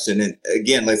that question. And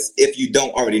again, if you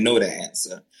don't already know the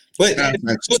answer. But if you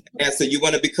know the answer, you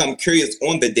want to become curious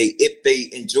on the date if they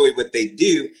enjoy what they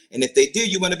do. And if they do,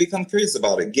 you want to become curious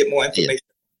about it. Get more information.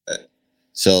 Yeah.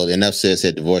 So enough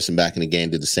said divorcing back in the game.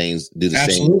 Do the same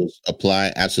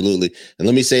apply? Absolutely. And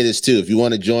let me say this too. If you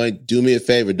want to join, do me a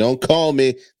favor. Don't call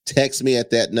me. Text me at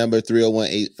that number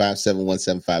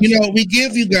 301-857-1757. We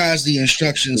give you guys the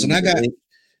instructions, and I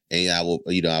I will,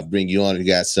 I'll bring you on if you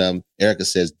got some. Erica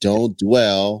says, don't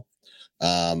dwell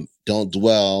on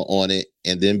it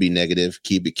and then be negative.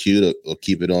 Keep it cute or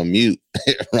keep it on mute.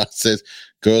 Ron says,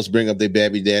 girls bring up their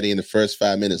baby daddy in the first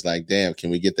 5 minutes. Like, damn, can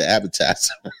we get the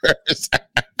appetizer first?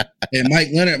 And Mike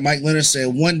Leonard said,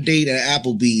 one date at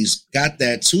Applebee's, got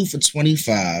that 2 for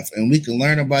 $25, and we can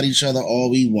learn about each other all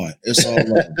we want. It's all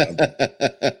love, brother.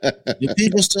 Do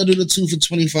people still do the 2 for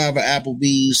 $25 at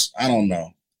Applebee's? I don't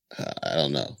know. I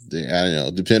don't know.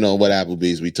 Depending on what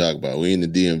Applebee's we talk about. We in the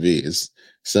DMV. It's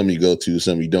some you go to,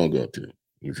 some you don't go to.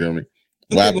 You feel me?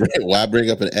 Why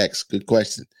bring up an ex? Good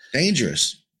question.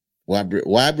 Dangerous. Why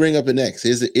bring up an ex?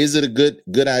 Is it a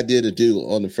good idea to do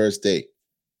on the first date?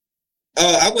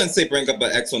 I wouldn't say bring up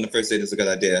an ex on the first date is a good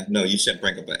idea. No, you shouldn't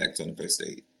bring up an ex on the first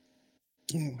date.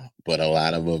 But a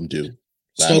lot of them do.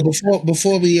 So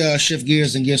before we shift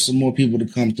gears and get some more people to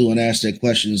come through and ask their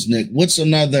questions, Nick, what's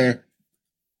another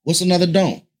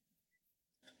don't?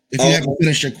 If you haven't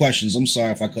finished your questions, I'm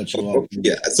sorry if I cut you off.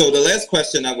 Yeah. So the last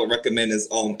question I would recommend is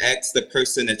ask the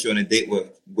person that you're on a date with,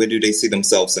 where do they see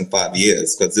themselves in 5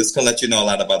 years? Because this can let you know a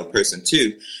lot about a person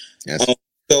too. Yes.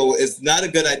 So it's not a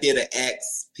good idea to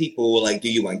ask people like, do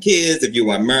you want kids? If you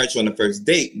want marriage on the first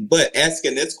date, but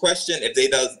asking this question,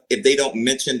 if they don't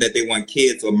mention that they want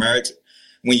kids or marriage,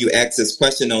 when you ask this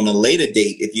question on a later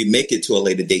date, if you make it to a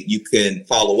later date, you can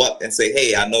follow up and say,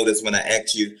 hey, I noticed when I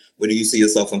asked you, where do you see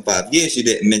yourself in 5 years? You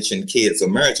didn't mention kids or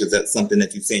marriage. Is that something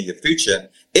that you see in your future?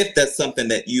 If that's something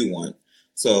that you want.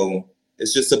 So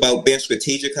it's just about being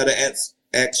strategic how to ask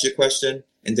your question,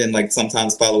 and then like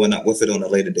sometimes following up with it on a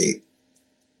later date.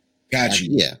 Gotcha.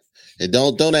 Yeah. And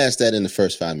don't ask that in the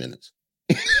first 5 minutes.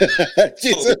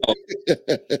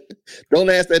 Don't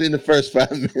ask that in the first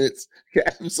 5 minutes.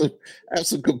 Have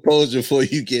some composure before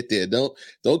you get there.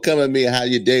 Don't come at me how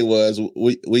your day was.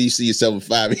 Where you see yourself in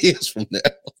 5 years from now.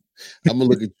 I'm gonna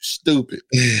look at you stupid.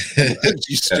 I'm gonna look at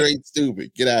you straight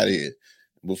stupid. Get out of here.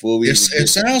 Before we it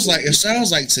sounds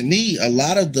like to me a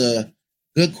lot of the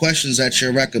good questions that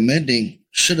you're recommending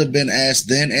should have been asked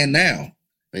then and now.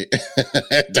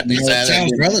 It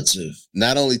sounds relative.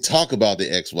 Not only talk about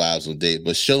the ex-wives on date,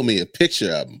 but show me a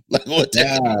picture of them. Like what?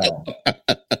 Right?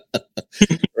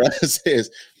 It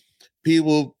says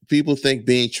people think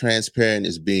being transparent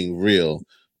is being real.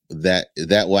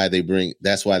 That's why they bring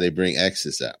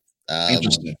exes up.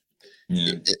 Interesting.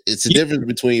 It's a difference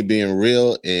between being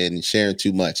real and sharing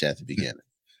too much at the beginning.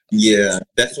 Yeah,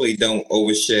 definitely don't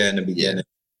overshare in the beginning. Yeah.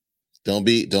 Don't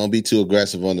be too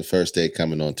aggressive on the first date,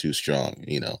 coming on too strong,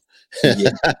 Yeah.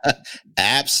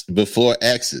 Apps before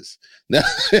exes.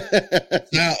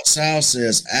 Sal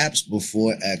says apps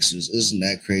before exes. Isn't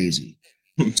that crazy?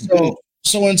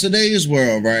 So in today's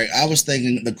world, right? I was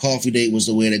thinking the coffee date was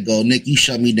the way to go. Nick, you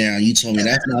shut me down. You told me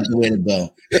that's not the way to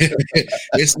go.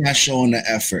 It's not showing the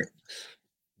effort.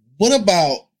 What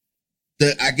about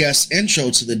the, I guess, intro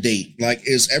to the date? Like,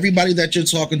 is everybody that you're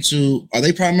talking to, are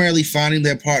they primarily finding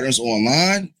their partners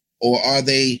online, or are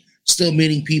they still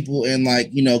meeting people in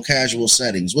casual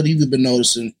settings? What have you been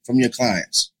noticing from your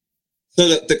clients? So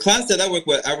the clients that I work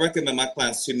with, I recommend my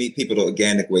clients to meet people the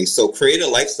organic way. So create a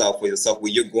lifestyle for yourself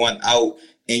where you're going out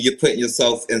and you're putting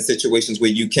yourself in situations where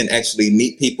you can actually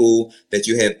meet people that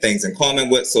you have things in common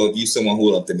with. So if you're someone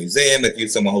who loves the museum, if you're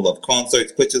someone who loves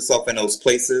concerts, put yourself in those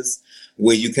places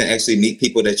where you can actually meet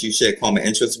people that you share common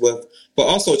interests with, but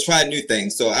also try new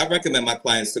things. So I recommend my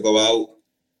clients to go out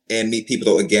and meet people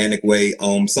the organic way.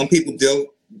 Some people do.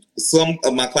 Some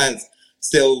of my clients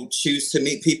still choose to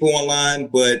meet people online,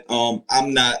 but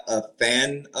I'm not a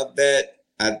fan of that.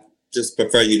 I just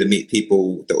prefer you to meet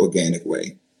people the organic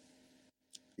way.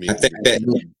 I think that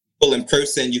people in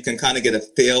person, you can kind of get a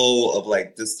feel of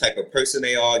like this type of person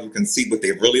they are. You can see what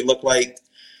they really look like.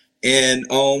 And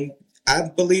I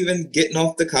believe in getting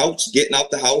off the couch, getting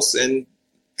out the house, and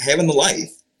having a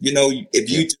life. If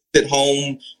you sit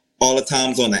home all the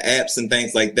times on the apps and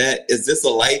things like that, is this a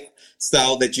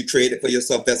lifestyle that you created for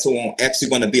yourself that someone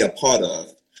actually want to be a part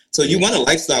of? So you want a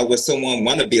lifestyle where someone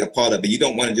want to be a part of it. You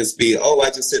don't want to just be,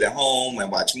 I just sit at home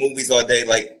and watch movies all day.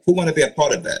 Like, who want to be a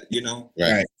part of that?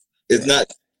 Right. It's not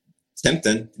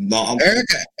tempting. No,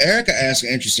 Erica asked an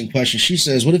interesting question. She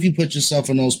says, what if you put yourself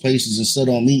in those places and still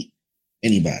don't meet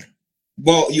anybody?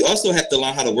 Well, you also have to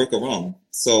learn how to work around.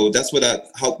 So that's what I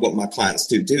help what my clients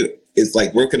to do. Is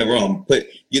like working around. But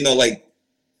like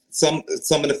some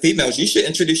of the females, you should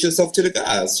introduce yourself to the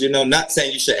guys. Not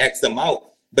saying you should ask them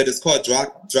out, but it's called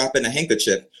dropping a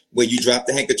handkerchief, where you drop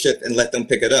the handkerchief and let them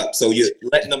pick it up. So you're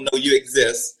letting them know you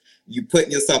exist. You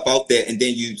putting yourself out there, and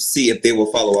then you see if they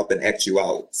will follow up and ask you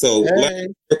out. So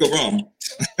work around.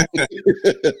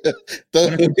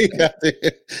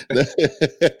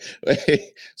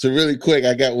 So really quick,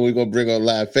 I got what we're gonna bring on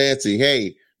live. Fancy,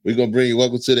 hey, we're gonna bring you.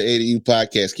 Welcome to the ADU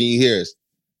podcast. Can you hear us?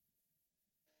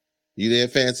 You there,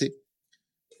 Fancy?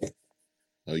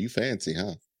 Oh, you fancy,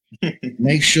 huh?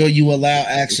 Make sure you allow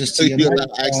access to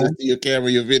your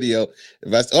camera, your video.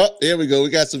 There we go. We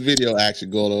got some video action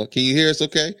going on. Can you hear us?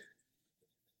 Okay.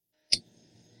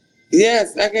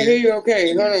 Yes, I can hear you.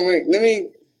 Okay, hold on, wait. Let me.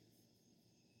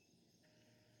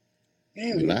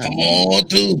 Come on,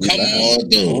 dude.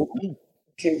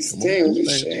 Can't stand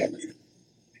this shit.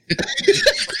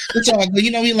 It's all good.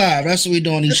 We live. That's what we're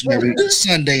doing each and every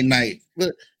Sunday night.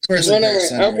 Okay, so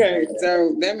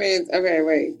that means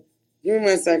wait. Give me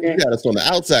 1 second. You got us on the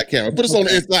outside camera. Put us on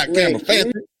the inside camera.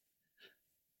 Fancy.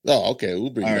 Oh, okay. We'll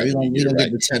bring that. We don't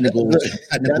get the technical.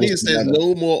 Danny says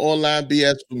no more online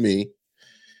BS for me.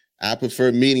 I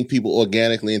prefer meeting people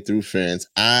organically and through friends.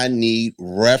 I need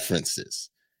references.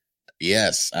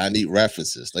 Yes, I need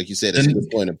references. Like you said, that's the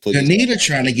point of putting. Anita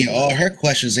trying to get all her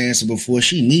questions answered before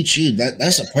she meets you.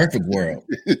 That's a perfect world.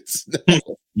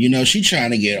 She trying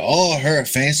to get all her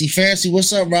fancy.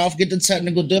 What's up, Ralph? Get the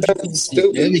technical difficulties. There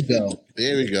we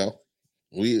go.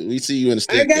 We see you in the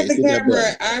I got the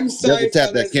camera. I'm sorry.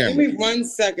 Tap that camera. Give me 1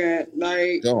 second.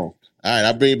 Go on. All right,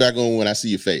 I'll bring you back on when I see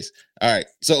your face. All right.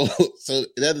 So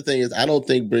the other thing is, I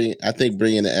think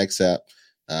bringing the ex up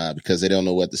because they don't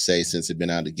know what to say since they've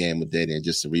been out of the game with dating and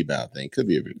just a rebound thing. Could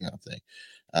be a rebound thing.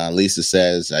 Lisa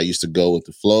says, I used to go with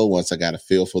the flow. Once I got a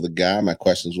feel for the guy, my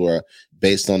questions were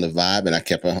based on the vibe, and I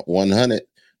kept 100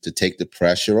 to take the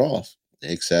pressure off,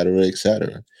 et cetera, et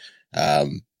cetera.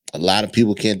 A lot of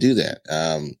people can't do that.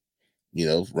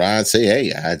 Ron say,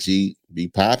 hey, IG be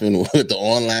popping with the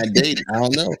online dating. I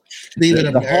don't know.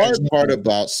 The hard part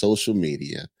about social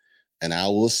media, and I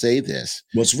will say this: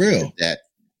 what's real? That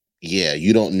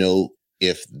you don't know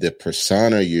if the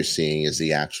persona you're seeing is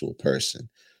the actual person,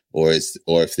 or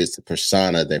if it's the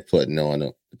persona they're putting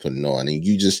on. And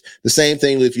you just the same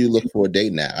thing if you look for a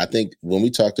date now. I think when we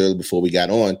talked earlier before we got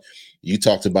on, you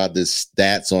talked about the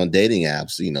stats on dating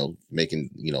apps, making,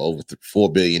 over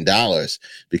 $4 billion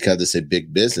because it's a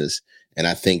big business. And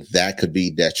I think that could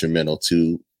be detrimental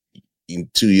to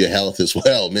your health as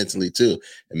well, mentally too.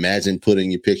 Imagine putting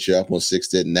your picture up on 6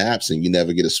 different apps and you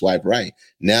never get a swipe right.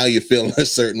 Now you're feeling a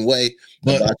certain way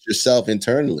about yourself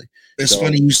internally. It's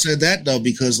funny you said that though,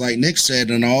 because like Nick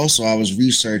said, and also I was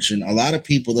researching, a lot of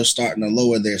people are starting to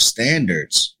lower their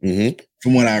standards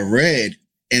from what I read.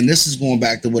 And this is going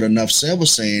back to what Enough Said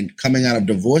was saying, coming out of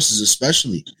divorces,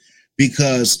 especially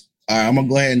because I'm going to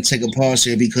go ahead and take a pause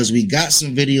here because we got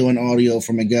some video and audio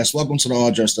from a guest. Welcome to the All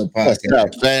Dressed Up podcast. What's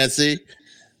up, Fancy?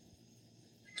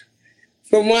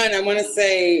 For one, I want to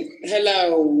say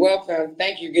hello, welcome,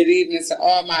 thank you, good evening to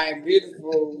all my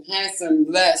beautiful, handsome,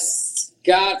 blessed,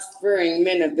 God-fearing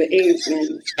men of the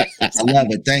evening. I love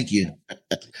it. Thank you.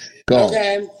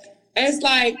 Okay. It's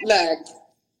like, look,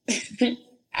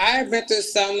 I've been through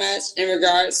so much in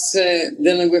regards to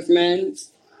dealing with men.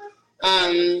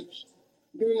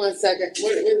 Give me 1 second.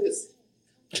 What is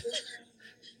this?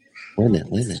 Wait a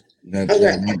minute.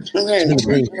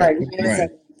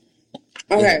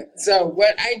 Okay, so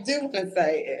what I do want to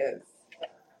say is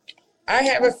I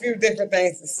have a few different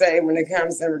things to say when it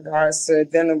comes in regards to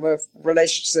dealing with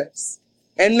relationships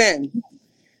and men.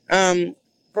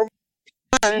 For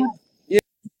one,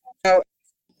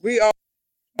 we all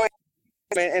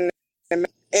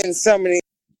in so many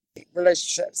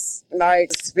relationships.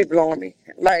 Like, people on me.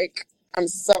 Like, I'm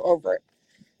so over it.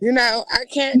 I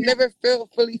can't never feel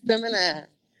fully feminine.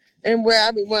 And where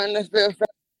I be wanting to feel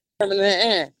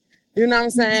feminine. You know what I'm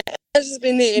saying? I just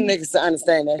be needing niggas to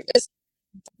understand that. It's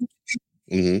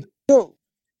true.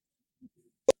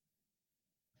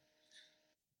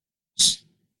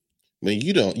 Man,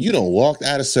 you don't walk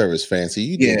out of service,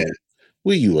 Fancy.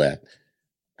 Where you at?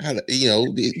 You've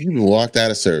been walked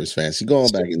out of service, Fancy. Go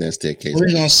on back in that staircase.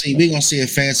 We're gonna see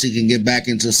if Fancy can get back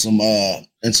into some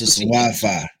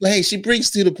Wi-Fi. Hey, she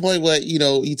brings to the point where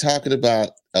you talking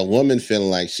about a woman feeling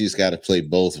like she's got to play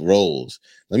both roles.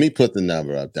 Let me put the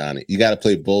number up, Donnie. You got to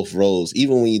play both roles,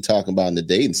 even when you're talking about in the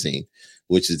dating scene,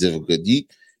 which is difficult.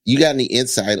 You got any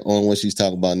insight on what she's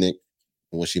talking about, Nick,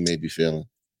 and what she may be feeling?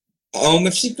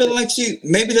 If she feeling like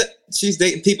she's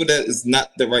dating people that is not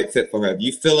the right fit for her. If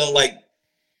you feeling like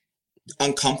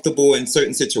uncomfortable in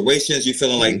certain situations, you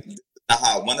feeling like not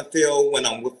how I want to feel when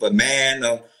I'm with a man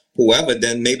or whoever,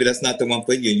 then maybe that's not the one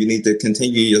for you. You need to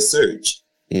continue your search.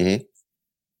 And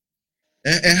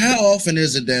how often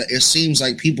is it that it seems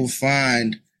like people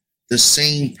find the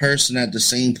same person at the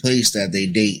same place that they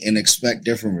date and expect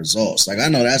different results? Like, I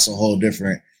know that's a whole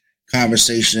different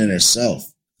conversation in itself.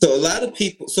 So a lot of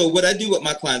people, so what I do with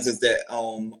my clients is that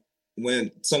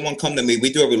when someone come to me,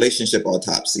 we do a relationship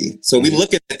autopsy. So we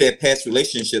look at their past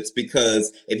relationships,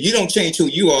 because if you don't change who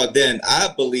you are, then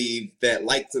I believe that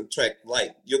like to attract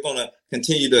like. You're going to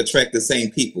continue to attract the same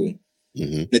people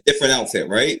in a different outfit,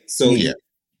 right? So you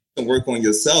can work on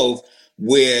yourself,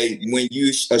 where when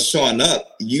you are showing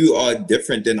up, you are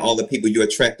different than all the people you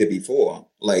attracted before.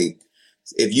 Like,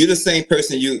 if you're the same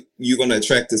person, you're going to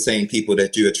attract the same people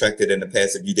that you attracted in the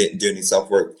past if you didn't do any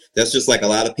self-work. That's just like a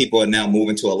lot of people are now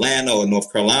moving to Atlanta or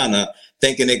North Carolina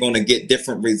thinking they're going to get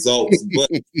different results, but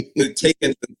they're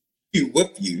taking you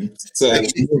with you. So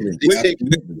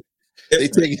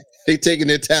they taking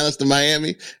their talents to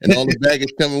Miami and all the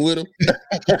baggage coming with them.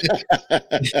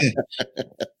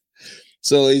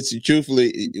 So it's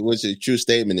truthfully, what's a true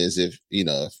statement is if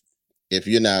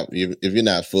you're not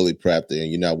fully prepped and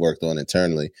you're not worked on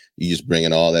internally, you just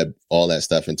bringing all that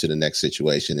stuff into the next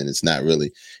situation, and it's not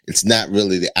really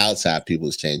the outside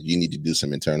people's change. You need to do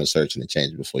some internal searching and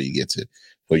change before you get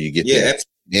there.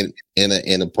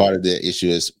 And a part of the issue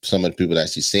is some of the people that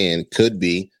she's seeing could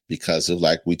be because of,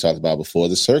 like we talked about before,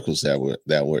 the circles that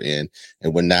we're in,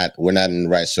 and we're not in the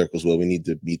right circles where we need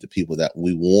to meet the people that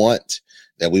we want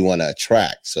to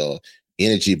attract. So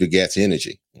energy begets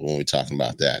energy when we're talking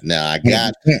about that. Now, I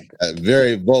got a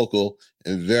very vocal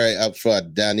and very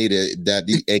upfront Donita,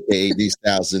 aka D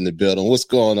Styles, in the building. What's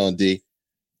going on, D?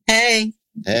 Hey.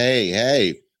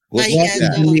 What's you guys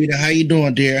up, doing? Anita? How you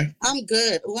doing, dear? I'm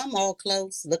good. Oh, I'm all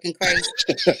close, looking crazy.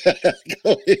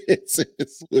 Go ahead,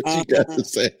 sis. What you got to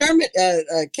say? Kermit,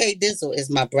 K Dizzle is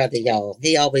my brother, y'all.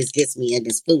 He always gets me in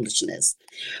this foolishness.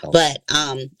 Oh. But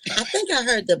I think I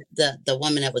heard the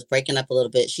woman that was breaking up a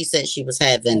little bit. She said she was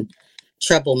having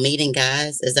trouble meeting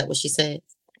guys. Is that what she said?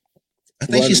 I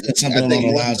think she said something along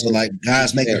the lines of like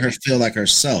guys making her feel like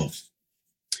herself.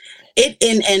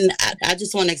 I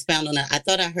just want to expound on that. I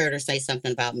thought I heard her say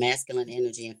something about masculine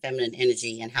energy and feminine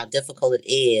energy and how difficult it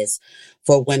is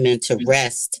for women to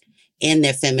rest in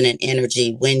their feminine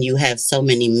energy when you have so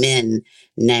many men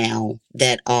now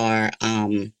that are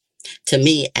to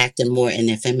me acting more in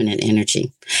their feminine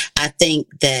energy. I think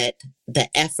that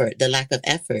the lack of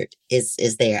effort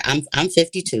is there. I'm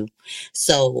 52,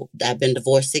 so I've been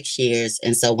divorced 6 years,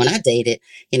 and so when I dated,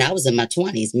 I was in my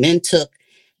 20s. Men took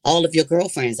all of your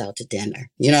girlfriends out to dinner.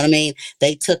 You know what I mean?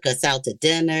 They took us out to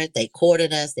dinner. They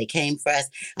courted us. They came for us.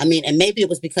 I mean, and maybe it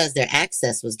was because their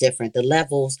access was different. The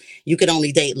levels, you could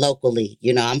only date locally.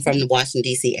 I'm from the Washington,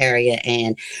 D.C. area,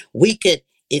 and we could,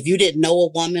 if you didn't know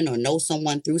a woman or know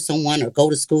someone through someone or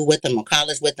go to school with them or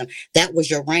college with them, that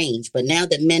was your range. But now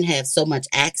that men have so much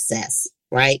access,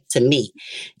 right, to me,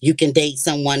 you can date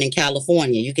someone in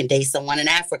California. You can date someone in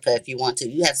Africa if you want to.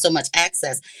 You have so much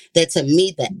access that to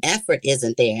me, the effort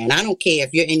isn't there. And I don't care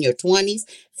if you're in your 20s,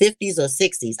 50s, or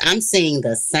 60s. I'm seeing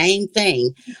the same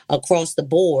thing across the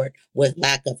board with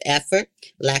lack of effort,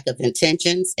 lack of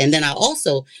intentions. And then I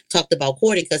also talked about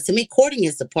courting, because to me, courting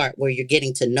is the part where you're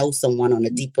getting to know someone on a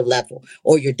deeper level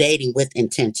or you're dating with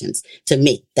intentions. To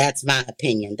me, that's my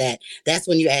opinion. That's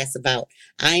when you ask about,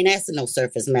 I ain't asking no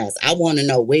surface mess. I want to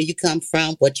know where you come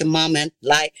from, what your mama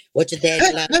like, what your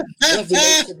daddy like, what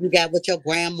relationship you got with your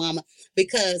grandmama.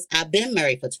 Because I've been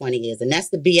married for 20 years, and that's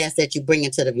the BS that you bring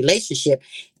into the relationship.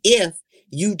 If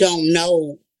you don't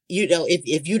know,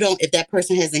 if that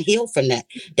person hasn't healed from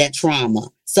that trauma.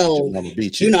 So,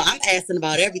 I'm asking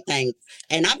about everything,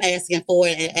 and I'm asking for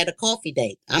it at a coffee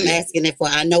date. I'm asking it for,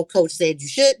 I know Coach said you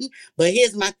shouldn't, but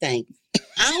here's my thing.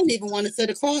 I don't even want to sit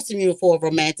across from you for a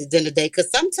romantic dinner date, because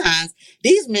sometimes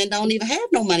these men don't even have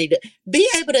no money to be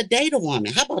able to date a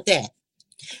woman. How about that?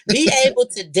 Be able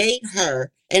to date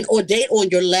her or date on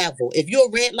your level. If you're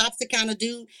a Red Lobster kind of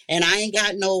dude, and I ain't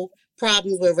got no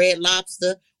problems with Red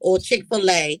Lobster or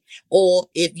Chick-fil-A, or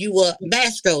if you were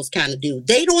Mastro's kind of dude,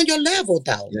 date on your level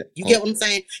though. Yeah. You get what I'm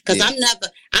saying? Because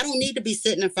I don't need to be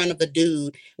sitting in front of a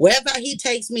dude. Wherever he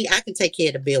takes me, I can take care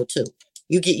of the bill too.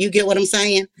 You get what I'm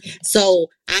saying? So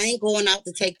I ain't going out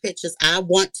to take pictures. I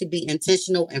want to be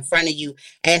intentional in front of you,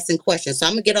 asking questions. So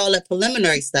I'm gonna get all that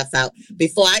preliminary stuff out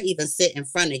before I even sit in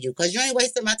front of you, because you ain't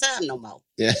wasting my time no more.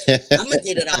 Yeah, I'm gonna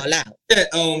get it all out. Yeah,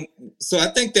 so I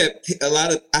think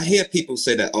that I hear people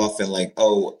say that often, like,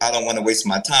 "Oh, I don't want to waste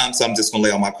my time, so I'm just gonna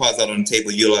lay all my cards out on the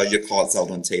table. You lay your cards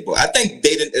out on the table." I think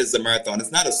dating is a marathon.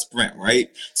 It's not a sprint, right?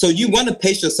 So you want to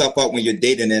pace yourself out when you're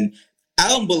dating, and I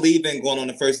don't believe in going on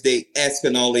the first date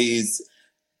asking all these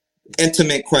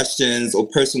intimate questions or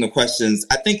personal questions.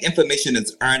 I think information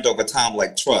is earned over time,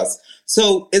 like trust.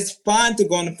 So it's fine to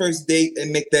go on the first date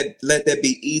and let that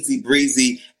be easy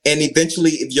breezy. And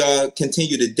eventually, if y'all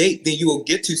continue to date, then you will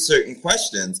get to certain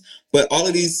questions. But all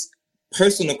of these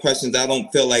personal questions, I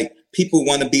don't feel like people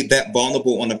want to be that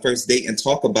vulnerable on the first date and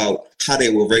talk about how they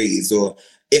were raised, or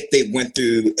if they went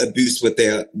through abuse with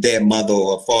their mother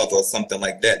or father or something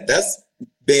like that. That's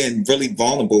being really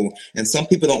vulnerable, and some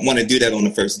people don't want to do that on the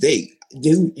first date.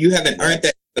 You haven't earned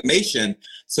that information,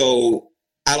 so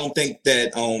I don't think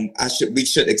that we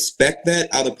should expect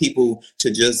that out of people to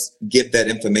just give that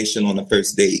information on the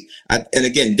first date. And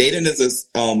again, dating is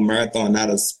a marathon,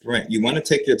 not a sprint. You want to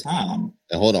take your time.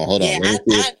 Hold on.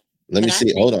 Yeah, let me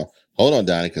see. Hold on,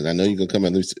 Donnie, because I know you're gonna come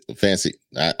in fancy.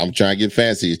 I'm trying to give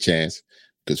Fancy a chance,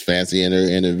 because Fancy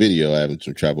in her video having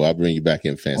some trouble. I'll bring you back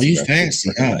in, Fancy. Oh, you fancy,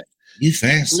 huh? You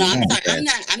fancy. No,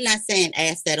 I'm not saying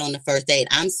ask that on the first date.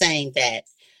 I'm saying that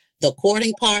the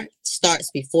courting part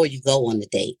starts before you go on the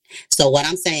date. So what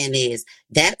I'm saying is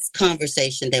that's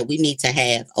conversation that we need to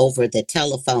have over the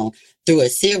telephone through a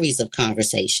series of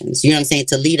conversations. You know what I'm saying?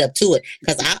 To lead up to it.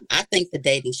 Because I think the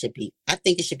dating should be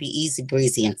easy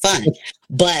breezy and fun.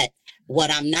 But what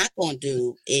I'm not going to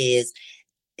do is,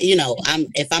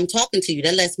 if I'm talking to you,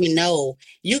 that lets me know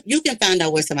you can find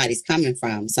out where somebody's coming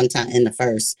from sometime in the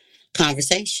first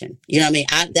conversation. You know what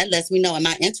I mean? That lets me know, am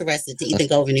I interested to even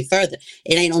go any further?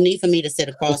 It ain't no need for me to sit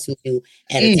across from you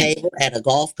at a table, at a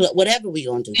golf club, whatever we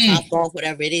gonna do, top golf,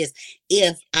 whatever it is,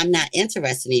 if I'm not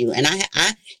interested in you. And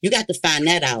you got to find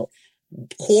that out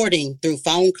courting through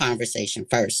phone conversation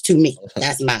first. To me,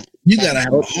 that's mine. You gotta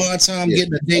have a hard time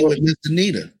getting a date with Miss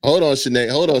Anita. Hold on,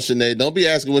 Sinead. Don't be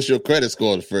asking what's your credit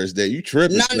score the first day. You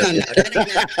tripping? No.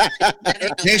 That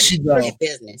ain't There she go.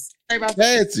 business.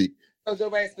 Fancy.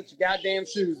 Your ass put your goddamn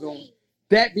shoes on.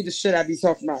 That be the shit I be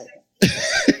talking about.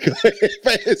 Go ahead,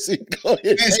 Fancy. Go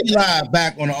ahead. Fancy live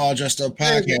back on the All Dressed Up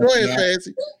podcast. Go ahead,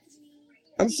 Fancy.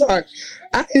 I'm sorry.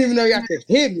 I didn't even know y'all could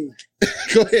hear me.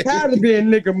 Go ahead. Tired of being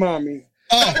nigga mommy.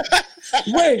 Oh,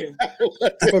 Wait.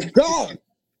 For God.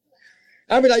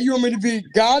 I be like, you want me to be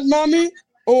God mommy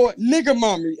or nigga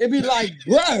mommy? It be like,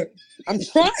 bruh, I'm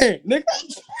trying, nigga.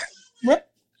 Bruh.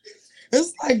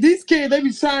 It's like these kids, they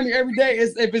be trying me every day.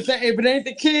 If it ain't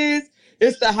the kids,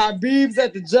 it's the Habibs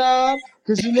at the job.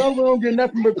 Because you know we don't get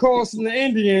nothing but calls from the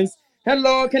Indians.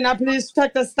 Hello, can I please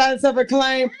check the status of a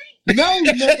claim? No,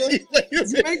 nigga.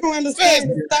 You ain't gonna understand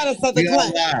the status of the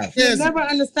claim. You'll never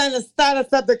understand the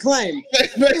status of the claim.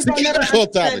 You'll never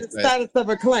understand the status of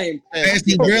a claim.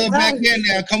 Fancy, reel it back in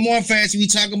now. Come on, Fancy. We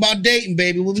talking about dating,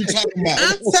 baby. What we talking about?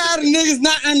 I'm tired of niggas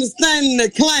not understanding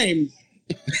the claim.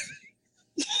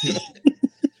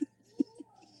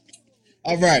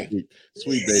 All right.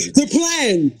 Sweet baby. The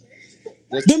plan.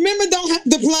 The member don't have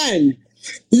the plan.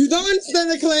 You don't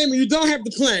understand the claim and you don't have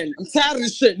the plan. I'm tired of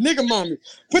this shit. Nigga mommy.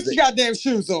 Put your goddamn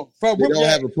shoes on. They don't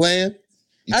have a plan?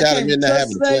 You tired of me not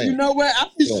having a plan? You know what? I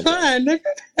be trying, nigga.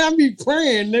 I be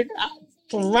praying, nigga. I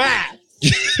try.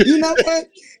 You know what?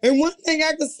 And one thing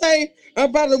I can say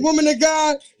about a woman of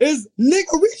God is,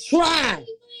 nigga, we try.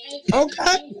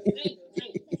 Okay?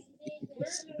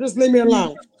 Just leave me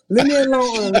alone. Leave me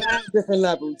alone on a lot of different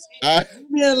levels. Leave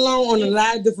me alone on a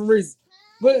lot of different reasons.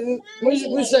 But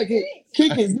what's that,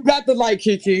 Kiki? You got the light,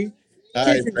 Kiki. All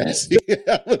right, Fancy.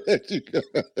 I'm gonna let you go.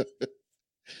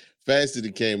 Fancy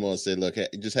that came on and said, look,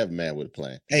 just have a man with a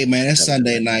plan. Hey, man, it's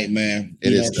Sunday night, man.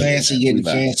 It is Fancy getting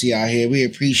fancy out here. We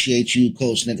appreciate you,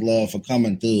 Coach Nick Love, for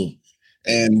coming through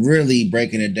and really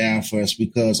breaking it down for us,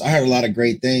 because I heard a lot of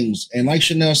great things. And like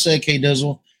Chanel said, K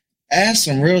Dizzle, ask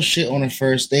some real shit on the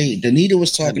first date. Danita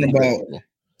was talking about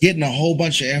getting a whole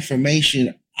bunch of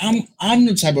information. I'm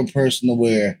the type of person to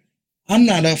where I'm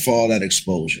not up for all that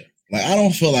exposure. Like, I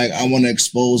don't feel like I want to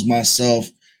expose myself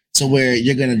to where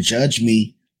you're going to judge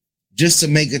me just to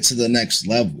make it to the next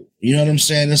level. You know what I'm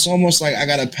saying? It's almost like I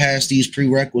got to pass these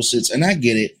prerequisites, and I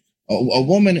get it. A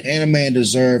woman and a man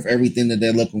deserve everything that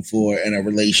they're looking for in a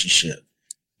relationship.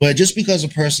 But just because a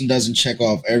person doesn't check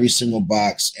off every single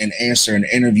box and answer an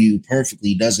interview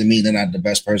perfectly doesn't mean they're not the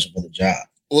best person for the job.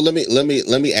 Well, let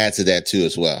me add to that too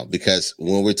as well, because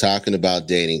when we're talking about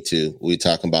dating too, we're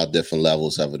talking about different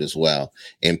levels of it as well.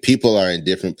 And people are in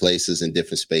different places and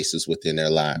different spaces within their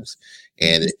lives.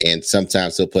 And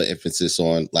sometimes they'll put emphasis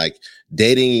on, like,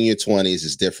 dating in your 20s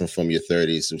is different from your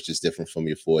 30s, which is different from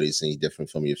your 40s and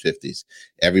different from your 50s.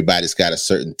 Everybody's got a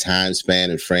certain time span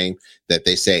and frame that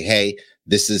they say, hey,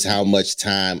 this is how much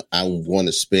time I want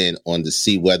to spend on to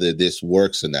see whether this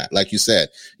works or not. Like you said,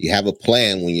 you have a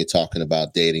plan when you're talking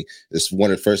about dating. It's one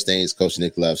of the first things Coach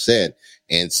Nick Love said.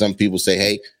 And some people say,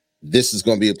 hey, this is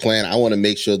going to be a plan. I want to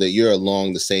make sure that you're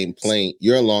along the same plane.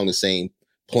 You're along the same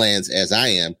plans as I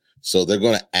am. So they're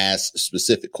going to ask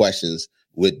specific questions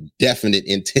with definite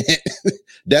intent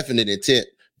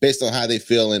based on how they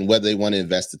feel and whether they want to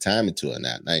invest the time into it or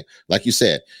not. Like you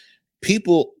said,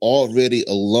 people already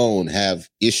alone have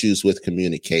issues with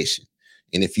communication.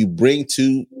 And if you bring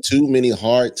too many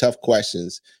hard, tough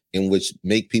questions in which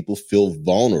make people feel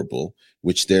vulnerable,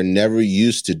 which they're never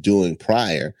used to doing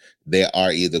prior, they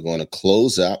are either going to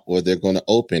close up or they're going to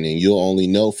open, and you'll only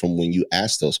know from when you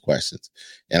ask those questions.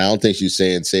 And I don't think you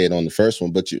say it on the first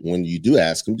one, but when you do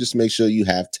ask them, just make sure you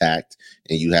have tact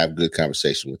and you have good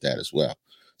conversation with that as well.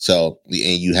 So, and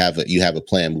you have a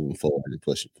plan moving forward and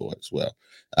pushing forward as well.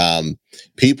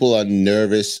 People are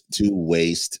nervous to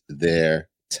waste their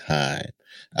time.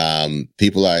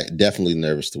 People are definitely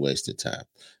nervous to waste their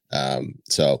time.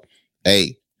 So,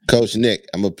 hey, Coach Nick,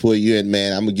 I'm gonna pull you in,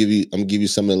 man. I'm gonna give you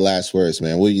some of the last words,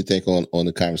 man. What do you think on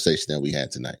the conversation that we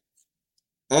had tonight?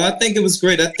 I think it was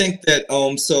great. I think that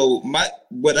so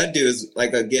what I do is,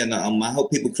 like, again, I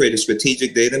help people create a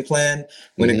strategic dating plan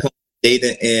when it comes to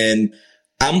dating, and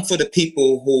I'm for the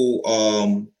people who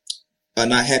are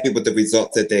not happy with the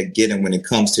results that they're getting when it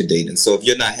comes to dating. So if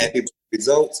you're not happy with the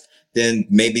results, then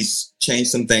maybe change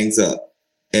some things up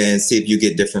and see if you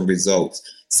get different results.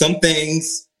 Some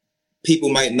things people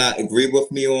might not agree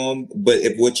with me on, but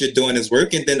if what you're doing is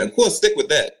working, then of course stick with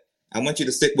that. I want you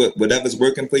to stick with whatever's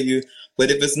working for you. But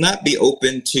if it's not, be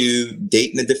open to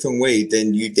dating a different way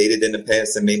than you dated in the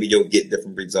past, and maybe you'll get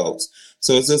different results.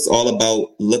 So it's just all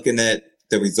about looking at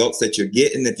the results that you're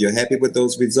getting. If you're happy with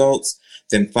those results,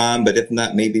 then fine. But if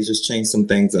not, maybe just change some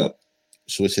things up.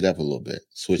 Switch it up a little bit.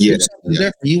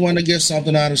 Different. You want to get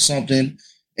something out of something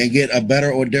and get a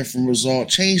better or different result,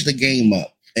 change the game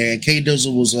up. And K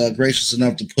Dizzle was gracious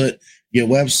enough to put your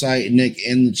website, Nick,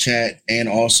 in the chat, and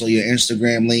also your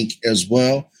Instagram link as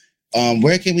well.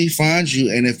 Where can we find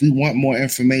you? And if we want more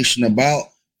information about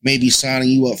maybe signing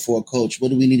you up for a coach,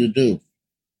 what do we need to do?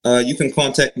 You can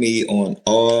contact me on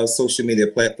all social media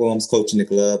platforms, Coach Nick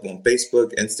Love, on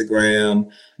Facebook,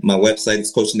 Instagram. My website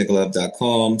is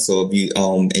coachnicklove.com. So if you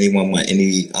anyone want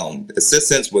any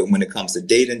assistance when it comes to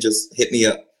dating, just hit me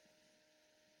up.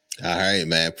 All right,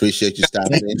 man. Appreciate you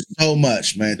stopping in. Thank you so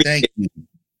much, man. Thank you.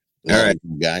 All right,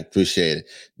 guy. Appreciate it.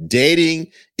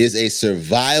 Dating is a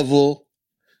survival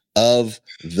of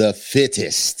the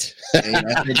fittest. Hey,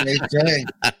 that's what they say.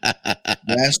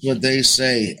 That's what they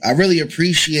say. I really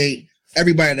appreciate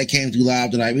everybody that came through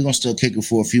live tonight. We're gonna still kick it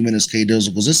for a few minutes, K Dizzle,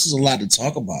 because this is a lot to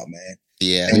talk about, man.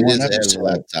 Yeah, it is a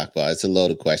lot to talk about. It's a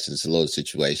load of questions. It's a load of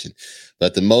situation.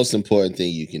 But the most important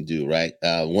thing you can do, right?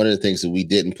 One of the things that we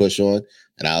didn't push on,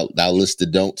 and I'll list the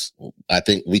don'ts. I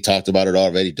think we talked about it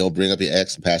already. Don't bring up your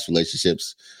ex and past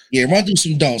relationships. Yeah, run through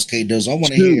some don'ts, K Dizzle. I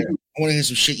want to hear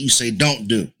some shit you say don't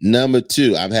do. Number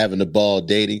 2, I'm having a ball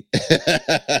dating.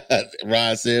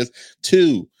 Ron says.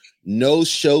 2, no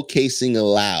showcasing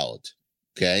allowed.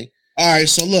 Okay. All right.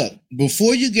 So look,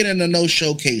 before you get into no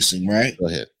showcasing, right? Go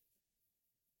ahead.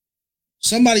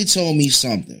 Somebody told me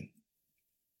something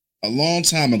a long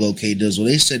time ago, K Dizzle.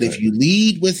 They said if you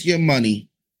lead with your money,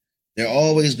 they're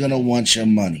always gonna want your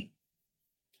money.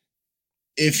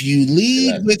 If you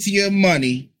lead with your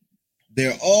money,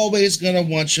 they're always gonna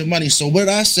want your money. So what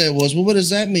I said was, well, what does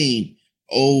that mean,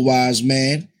 old wise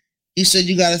man? He said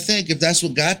you got to think if that's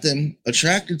what got them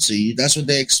attracted to you, that's what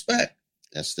they expect.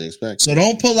 That's what they expect. So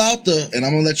don't pull out and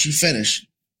I'm gonna let you finish.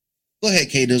 Go ahead,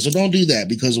 K Dizzle. Don't do that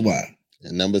because of why?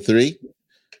 And number 3,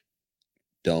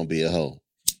 don't be a hoe.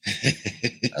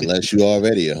 Unless you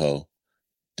already a hoe,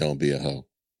 don't be a hoe.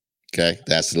 Okay,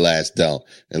 that's the last don't.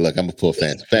 And look, I'm gonna pull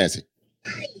Fancy.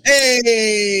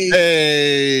 Hey,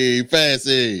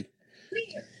 Fancy.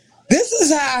 This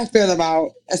is how I feel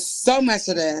about so much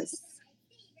of this.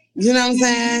 You know what I'm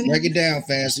saying? Break it down,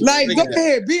 Fancy. Like, go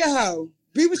ahead, be a hoe.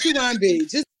 Be what you want to be.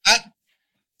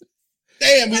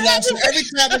 Damn, we lost every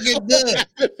time it gets good.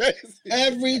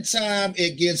 Every time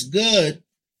it gets good,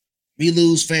 we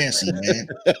lose Fancy, man.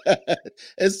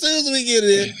 As soon as we get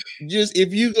in, just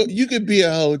if you could be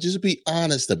a hoe, just be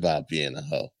honest about being a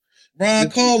hoe. Ron,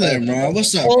 call him, Ron.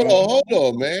 What's up? Hold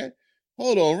on, man.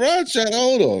 Hold on, Ron.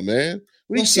 Hold on, man.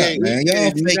 What's up, man?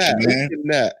 Y'all faking, man.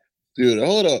 Not, dude.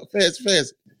 Hold on, Fancy.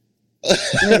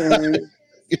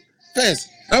 Fancy.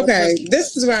 Okay,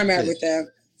 this is where I'm at with that.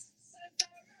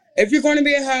 If you're going to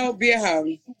be a hoe, be a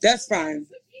hoe. That's fine.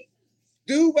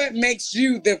 Do what makes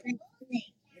you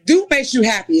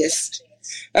happiest.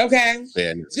 Okay?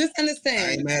 Just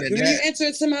understand. When you enter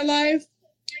into my life,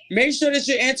 make sure that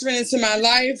you're entering into my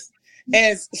life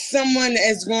as someone that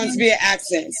is going to be an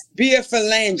accent. Be a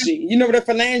phalange. You know what a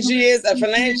phalange is? A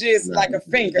phalange is like a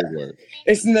finger.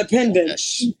 It's an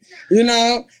appendage. You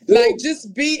know? Like,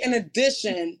 just be an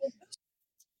addition.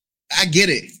 I get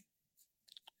it.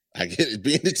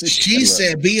 She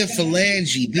said, "Be a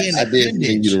phalange, be an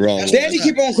appendage." You the wrong. Daddy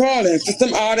keep on calling for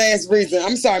some odd ass reason.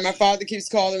 I'm sorry, my father keeps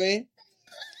calling me.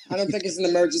 I don't think it's an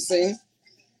emergency.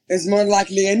 It's more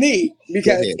likely a need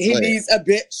because he needs a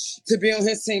bitch to be on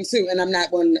his team too, and I'm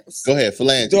not one. Go ahead,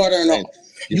 phalange. Daughter-in-law.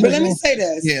 But let me say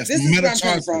this. This is where I'm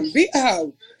coming from. Be a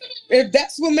hoe. If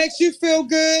that's what makes you feel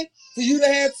good, for you to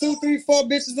have 2, 3, 4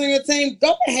 bitches on your team,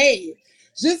 go ahead.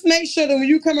 Just make sure that when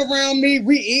you come around me,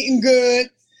 we eating good.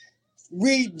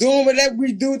 We doing whatever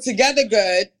we do together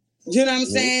good. You know what I'm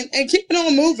saying? And keep it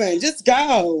on moving. Just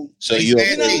go. So you know,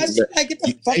 I just like get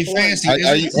the fuck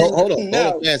around. Hold on.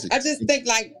 No, I just think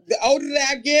like the older that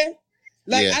I get,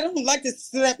 like I don't like to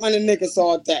sit up under niggas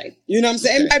all day. You know what I'm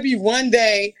saying? It might be one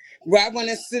day where I want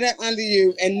to sit up under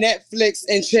you and Netflix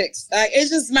and chicks. Like it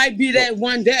just might be that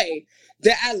one day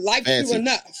that I like you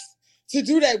enough to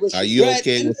do that with you. Are you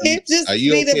okay with it? Just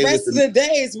be the rest of the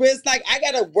days where it's like I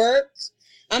gotta work.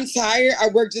 I'm tired. I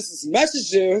work just as much as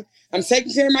you. I'm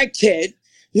taking care of my kid.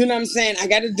 You know what I'm saying? I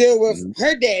got to deal with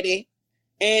her daddy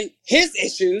and his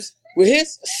issues with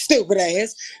his stupid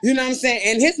ass. You know what I'm saying?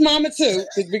 And his mama too,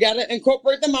 because we got to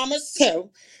incorporate the mamas too.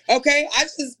 Okay? I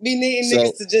just be needing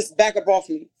niggas to just back up off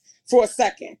me for a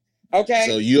second. Okay?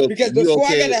 So because before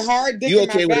I get a hard dick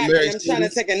in my back and I'm trying to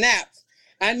take a nap,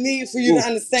 I need for you to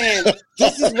understand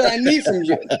this is what I need from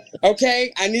you.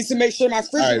 Okay? I need to make sure my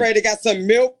refrigerator got some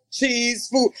milk, cheese,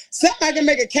 food, something I can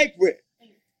make a cake with.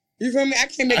 You feel me? I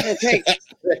can't make no cake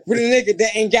with a nigga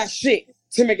that ain't got shit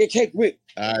to make a cake with.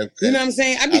 You know what I'm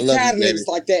saying? I be tired of niggas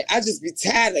like that. I just be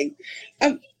tired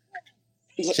of.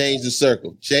 Change the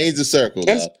circle. Change the circle,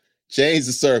 love. Change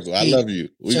the circle. I love you.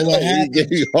 So what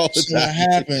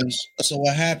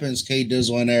happens, K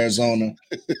Dizzle in Arizona?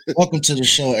 Welcome to the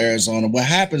show, Arizona. What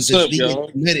happens is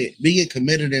we get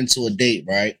committed into a date,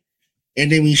 right?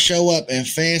 And then we show up and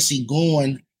fancy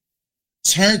going,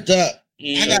 turned up.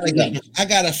 I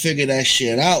gotta figure that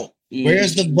shit out.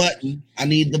 Where's the button? I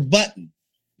need the button.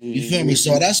 You feel me?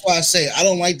 So that's why I say I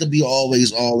don't like to be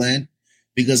always all in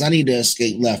because I need to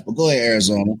escape left. But go ahead,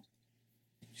 Arizona.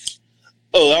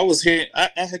 Oh, I was here. I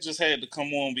had just had to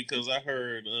come on because I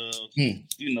heard,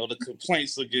 the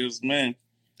complaints against men,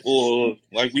 or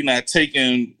like we not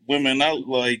taking women out.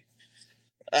 Like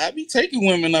I be taking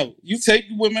women out. You take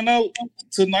women out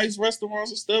to nice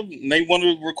restaurants and stuff, and they want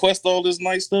to request all this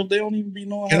nice stuff. They don't even be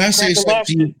knowing. Can I say something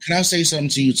to you? Can I say something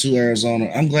to you too,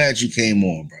 Arizona? I'm glad you came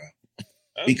on, bro.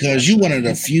 Because you one of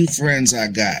the few friends I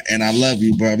got, and I love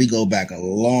you, bro. We go back a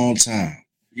long time.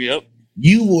 Yep.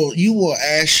 You will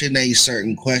ask Shanae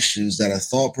certain questions that are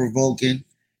thought provoking,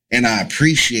 and I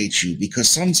appreciate you because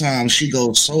sometimes she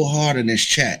goes so hard in this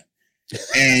chat,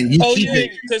 and you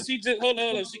because she just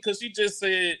because she just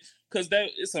said because that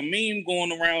it's a meme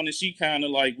going around and she kind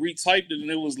of like retyped it and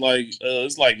it was like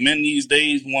it's like men these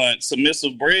days want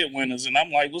submissive breadwinners and I'm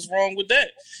like, what's wrong with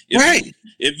that?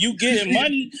 If you getting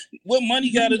money, what money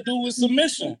got to do with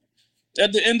submission?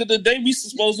 At the end of the day, we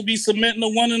supposed to be submitting to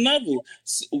one another.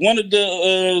 One of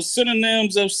the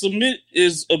synonyms of submit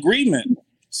is agreement.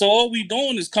 So all we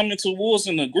doing is coming towards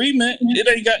an agreement.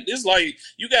 It's like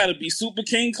you got to be super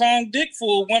King Kong dick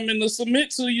for a woman to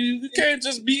submit to you. You can't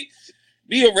just be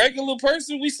a regular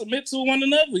person. We submit to one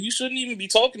another. You shouldn't even be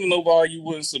talking to nobody you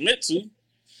wouldn't submit to.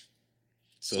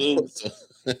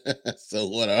 So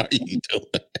what are you doing?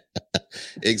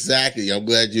 Exactly. I'm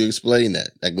glad you explained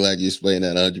that. I'm glad you explained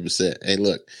that 100%. Hey,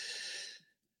 look,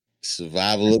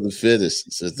 survival of the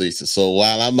fittest, says Lisa. So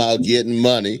while I'm out getting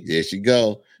money, there she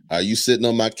go. Are you sitting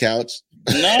on my couch?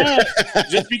 Nah,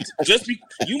 just be.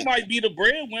 You might be the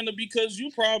breadwinner because you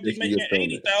probably making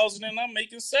 80,000 and I'm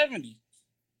making 70.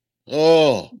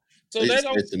 Oh, so that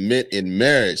don't submit in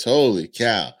marriage. Holy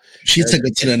cow! She took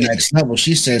it to the next level.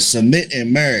 She said submit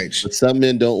in marriage. But some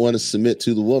men don't want to submit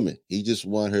to the woman. He just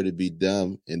want her to be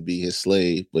dumb and be his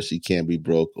slave, but she can't be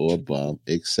broke or bum,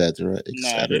 etc.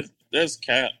 Nah, that's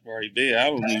cap right there. I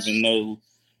don't even know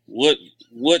what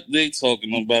they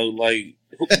talking about. Like,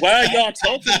 why are y'all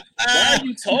talking? Why are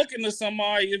you talking to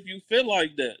somebody if you feel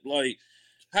like that? Like,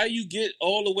 how you get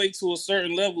all the way to a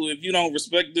certain level if you don't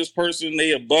respect this person?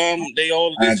 They a bum. They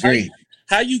all this. I agree.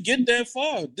 How you get that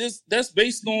far? That's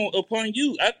based upon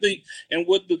you, I think. And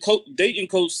what the dating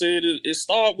coach said is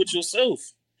start with yourself.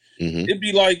 Mm-hmm. It'd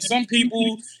be like some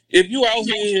people, if you out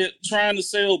here trying to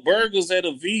sell burgers at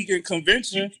a vegan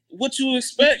convention, what you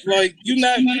expect? Like you're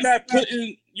not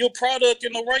putting your product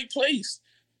in the right place.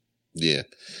 Yeah.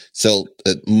 So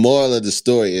the moral of the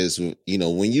story is,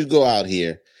 when you go out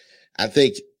here, I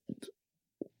think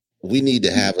we need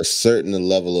to have a certain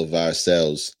level of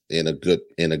ourselves in a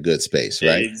good space,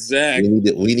 right?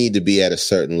 Exactly. We need to be at a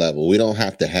certain level. We don't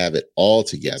have to have it all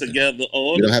together. We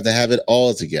don't have to have it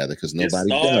all together because nobody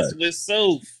does. With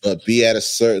self. But be at a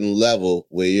certain level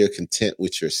where you're content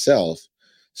with yourself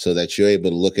so that you're able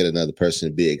to look at another person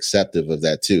and be acceptive of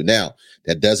that too. Now,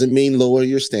 that doesn't mean lower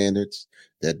your standards.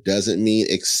 That doesn't mean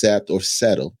accept or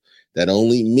settle. That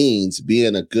only means be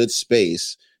in a good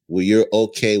space where you're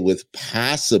okay with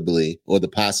the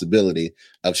possibility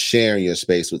of sharing your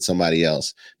space with somebody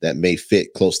else that may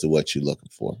fit close to what you're looking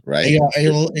for, right? Hey,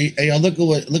 look at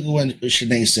what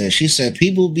Shanae said. She said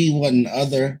people be wanting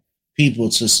other people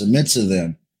to submit to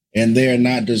them, and they're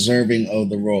not deserving of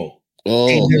the role. Oh,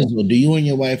 hey, do you and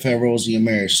your wife have roles in your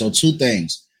marriage? So 2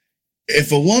 things.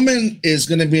 If a woman is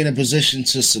going to be in a position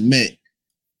to submit,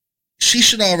 she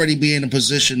should already be in a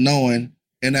position knowing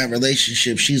in that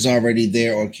relationship, she's already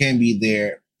there or can be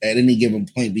there at any given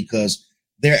point because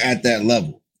they're at that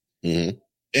level. Mm-hmm.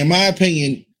 In my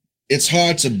opinion, it's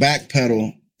hard to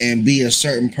backpedal and be a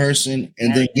certain person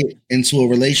and then get into a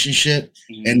relationship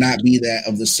and not be that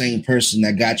of the same person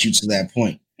that got you to that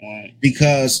point.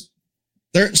 Because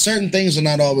certain things are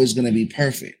not always going to be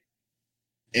perfect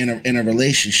in a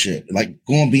relationship, like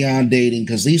going beyond dating,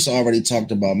 because Lisa already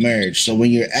talked about marriage. So when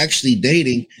you're actually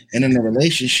dating and in a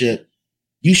relationship,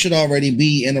 you should already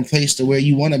be in a place to where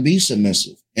you want to be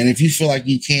submissive. And if you feel like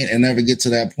you can't and never get to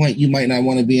that point, you might not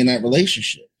want to be in that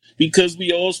relationship. Because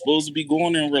we all supposed to be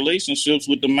going in relationships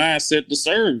with the mindset to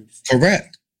serve.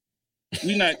 Correct.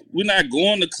 We're not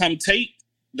going to come take.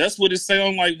 That's what it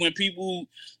sounds like when people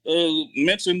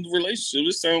mention relationship.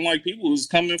 It sounds like people is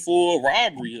coming for a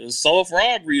robbery, a soft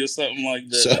robbery, or something like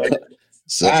that.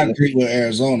 So I agree with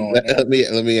Arizona on that.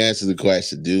 Let me answer the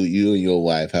question. Do you and your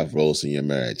wife have roles in your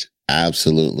marriage?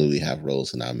 Absolutely, we have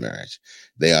roles in our marriage.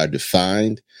 They are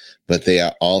defined, but they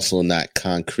are also not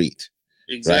concrete.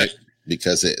 Exactly. Right?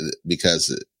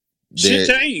 Because shit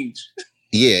change.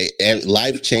 Yeah,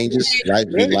 life changes, life,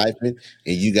 and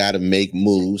you got to make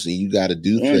moves and you got to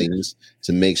do things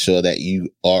to make sure that you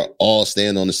are all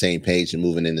staying on the same page and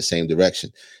moving in the same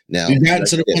direction. Now, you got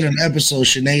to the point of the episode.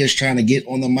 Shanae is trying to get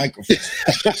on the microphone.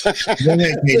 Go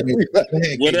ahead,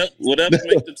 KJ. Whatever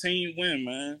make the team win,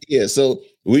 man. Yeah, so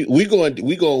we going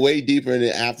way deeper in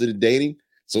it after the dating.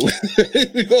 So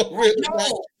we go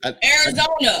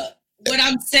Arizona. What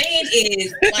I'm saying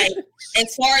is, like,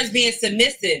 as far as being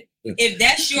submissive, if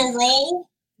that's your role,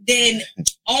 then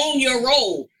own your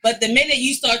role. But the minute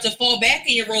you start to fall back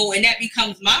in your role and that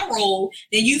becomes my role,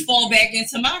 then you fall back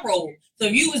into my role. So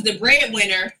if you was the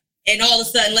breadwinner and all of a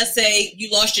sudden, let's say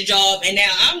you lost your job and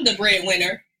now I'm the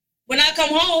breadwinner, when I come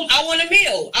home, I want a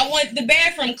meal. I want the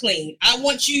bathroom clean. I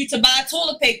want you to buy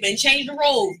toilet paper and change the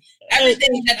rolls.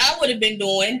 Everything that I would have been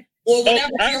doing or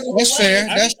whatever. That's fair.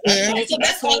 That's fair. So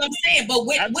that's all I'm saying. But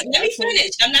let me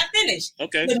finish. I'm not finished.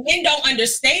 Okay. What men don't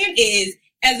understand is,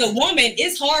 as a woman,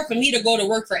 it's hard for me to go to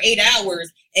work for 8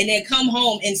 hours and then come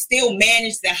home and still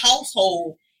manage the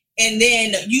household. And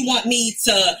then you want me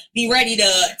to be ready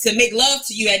to make love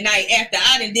to you at night after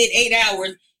I done did 8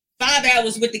 hours, 5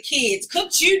 hours with the kids,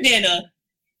 cooked you dinner,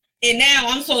 and now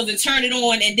I'm supposed to turn it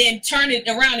on and then turn it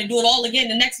around and do it all again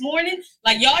the next morning.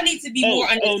 Like, y'all need to be more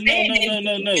understanding.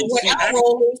 No. What our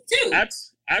role is too.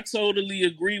 I totally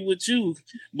agree with you,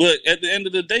 but at the end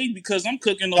of the day, because I'm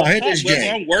cooking on top,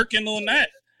 I'm working on that.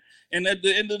 And at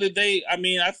the end of the day, I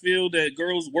mean, I feel that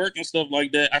girls work and stuff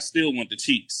like that, I still want the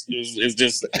cheeks. It's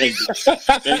just something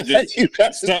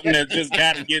that just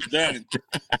got to get done.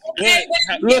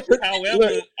 But,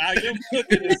 however, I am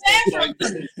cooking and stuff like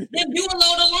that. Then do a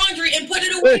load of laundry and put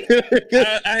it away.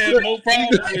 I have no problem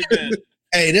with that.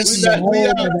 Hey, this is a whole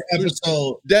other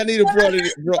episode. Danita brought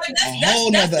it. A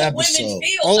whole other episode.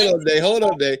 Hold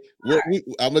on, Dave.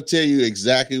 I'm gonna tell you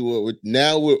exactly what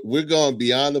we're going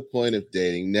beyond the point of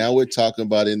dating. Now we're talking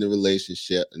about in the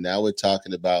relationship. Now we're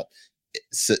talking about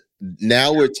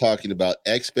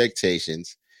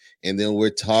expectations, and then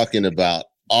we're talking about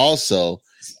also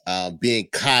being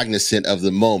cognizant of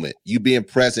the moment. You being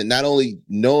present, not only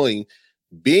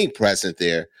being present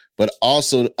there, but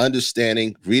also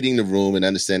understanding, reading the room and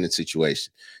understanding the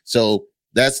situation. So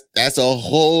that's a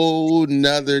whole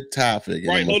nother topic.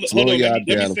 Right, hold on. Let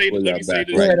me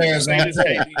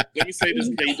say this,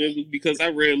 KJ, because I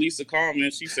read Lisa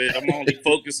comment. She said, I'm only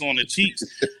focused on the cheeks.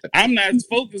 I'm not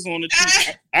focused on the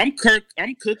cheeks. I'm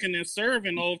cooking and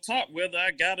serving off top, whether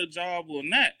I got a job or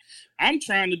not. I'm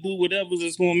trying to do whatever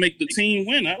is going to make the team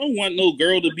win. I don't want no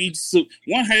girl to be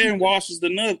one hand washes the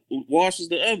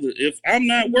other. If I'm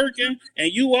not working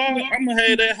and you are, I'm gonna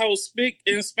have that house spick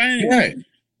and span. Right.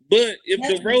 But if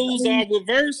the roles are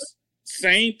reversed,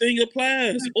 same thing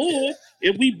applies. Or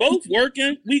if we both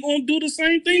working, we gonna do the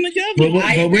same thing together.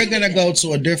 But we're gonna go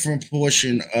to a different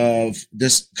portion of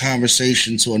this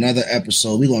conversation, to another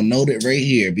episode. We're gonna note it right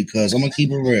here because I'm gonna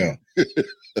keep it real.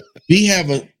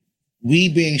 We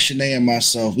being Shanae and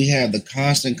myself, we have the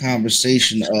constant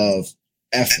conversation of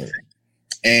effort.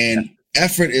 And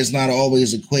effort is not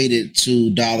always equated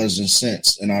to dollars and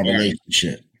cents in our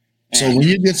relationship. So when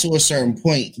you get to a certain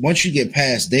point, once you get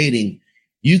past dating,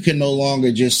 you can no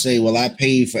longer just say, well, I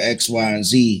paid for X, Y, and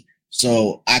Z,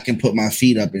 so I can put my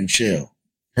feet up and chill,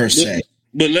 per se.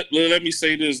 But let me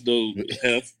say this, though,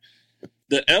 F.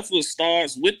 The effort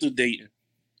starts with the dating.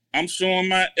 I'm showing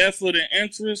my effort and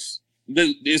interest.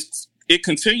 It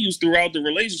continues throughout the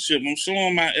relationship. I'm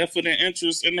showing my effort and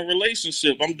interest in the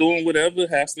relationship. I'm doing whatever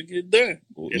has to get done.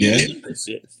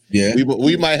 Yeah.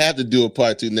 We might have to do a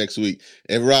part 2 next week.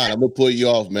 And Ron, I'm gonna pull you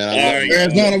off, man.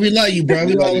 Arizona, we love you, bro. I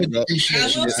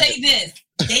will say this: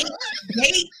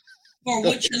 date for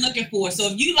what you're looking for.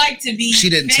 So if you like to be, she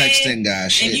didn't fed, text in,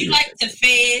 guys. If you like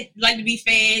to be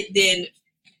fed, then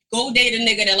go date a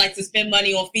nigga that likes to spend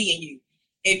money on feeding you.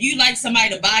 If you like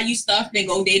somebody to buy you stuff, then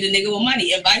go date a nigga with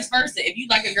money, and vice versa. If you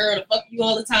like a girl to fuck you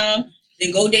all the time,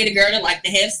 then go date a girl that like to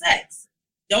have sex.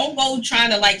 Don't go trying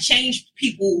to like change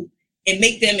people and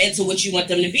make them into what you want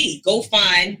them to be. Go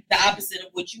find the opposite of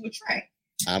what you attract.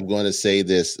 I'm going to say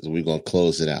this, and we're going to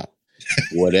close it out.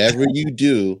 Whatever you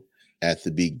do at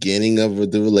the beginning of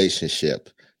the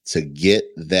relationship to get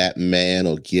that man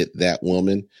or get that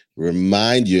woman,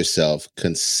 remind yourself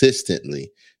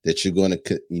consistently that you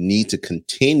need to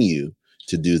continue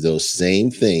to do those same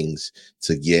things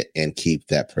to get and keep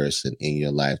that person in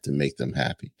your life to make them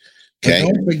happy. Okay.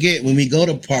 But don't forget, when we go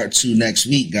to part 2 next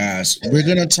week, guys, we're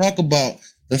going to talk about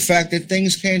the fact that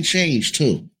things can change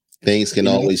too. Things can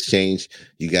always change.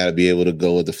 You got to be able to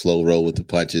go with the flow, roll with the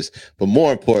punches. But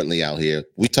more importantly, out here,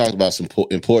 we talked about some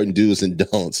important do's and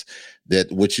don'ts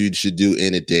that what you should do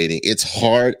in a dating. It's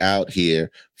hard out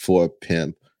here for a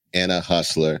pimp and a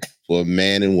hustler, for a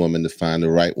man and woman to find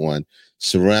the right one.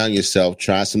 Surround yourself,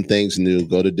 try some things new,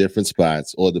 go to different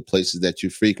spots or the places that you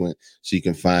frequent so you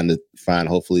can find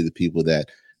hopefully the people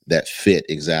that fit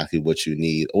exactly what you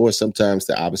need. Or sometimes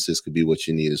the opposites could be what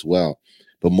you need as well.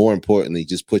 But more importantly,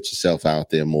 just put yourself out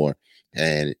there more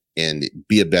and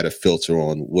be a better filter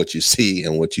on what you see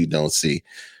and what you don't see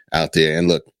out there. And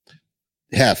look,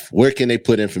 Hef, where can they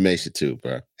put information to,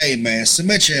 bro? Hey, man,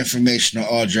 submit your information to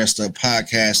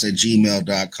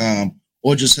alldresseduppodcast@gmail.com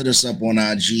or just hit us up on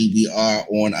IG. We are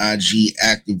on IG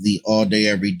actively all day,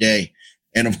 every day.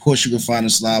 And, of course, you can find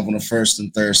us live on the first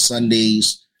and third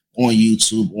Sundays on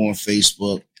YouTube, on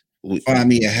Facebook. Find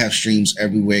me at Hef Streams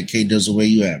everywhere. K Dizzle, where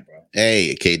you at, bro?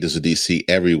 Hey, K Dizzle DC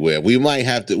everywhere. We might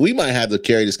have to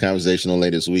carry this conversation on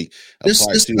later this week. This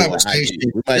conversation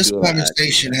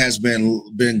has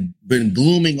been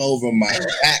glooming over my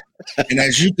back. And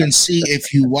as you can see,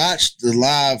 if you watch the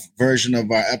live version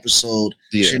of our episode,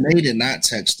 Sinead did not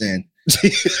text in.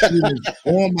 She was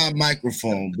on my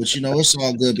microphone, but it's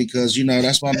all good because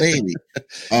that's my baby.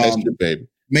 That's your baby.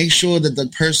 Make sure that the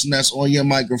person that's on your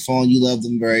microphone, you love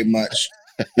them very much.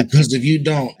 Because if you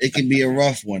don't, it can be a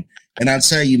rough one. And I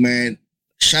tell you, man,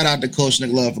 shout out to Coach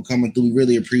Nick Love for coming through. We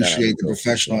really appreciate the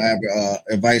professional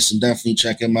advice and definitely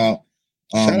check him out.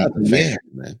 Shout out to Fancy,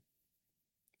 man.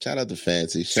 Shout out to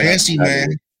Fancy. Fancy,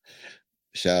 man.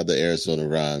 Shout out to Arizona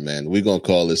Ron, man. We're going to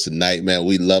call this a night, man.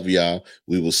 We love y'all.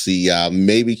 We will see y'all.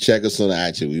 Maybe check us on the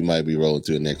IG. We might be rolling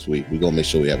to it next week. We're going to make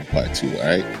sure we have a part 2, all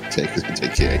right? Take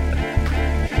care.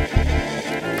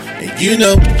 And you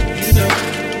know.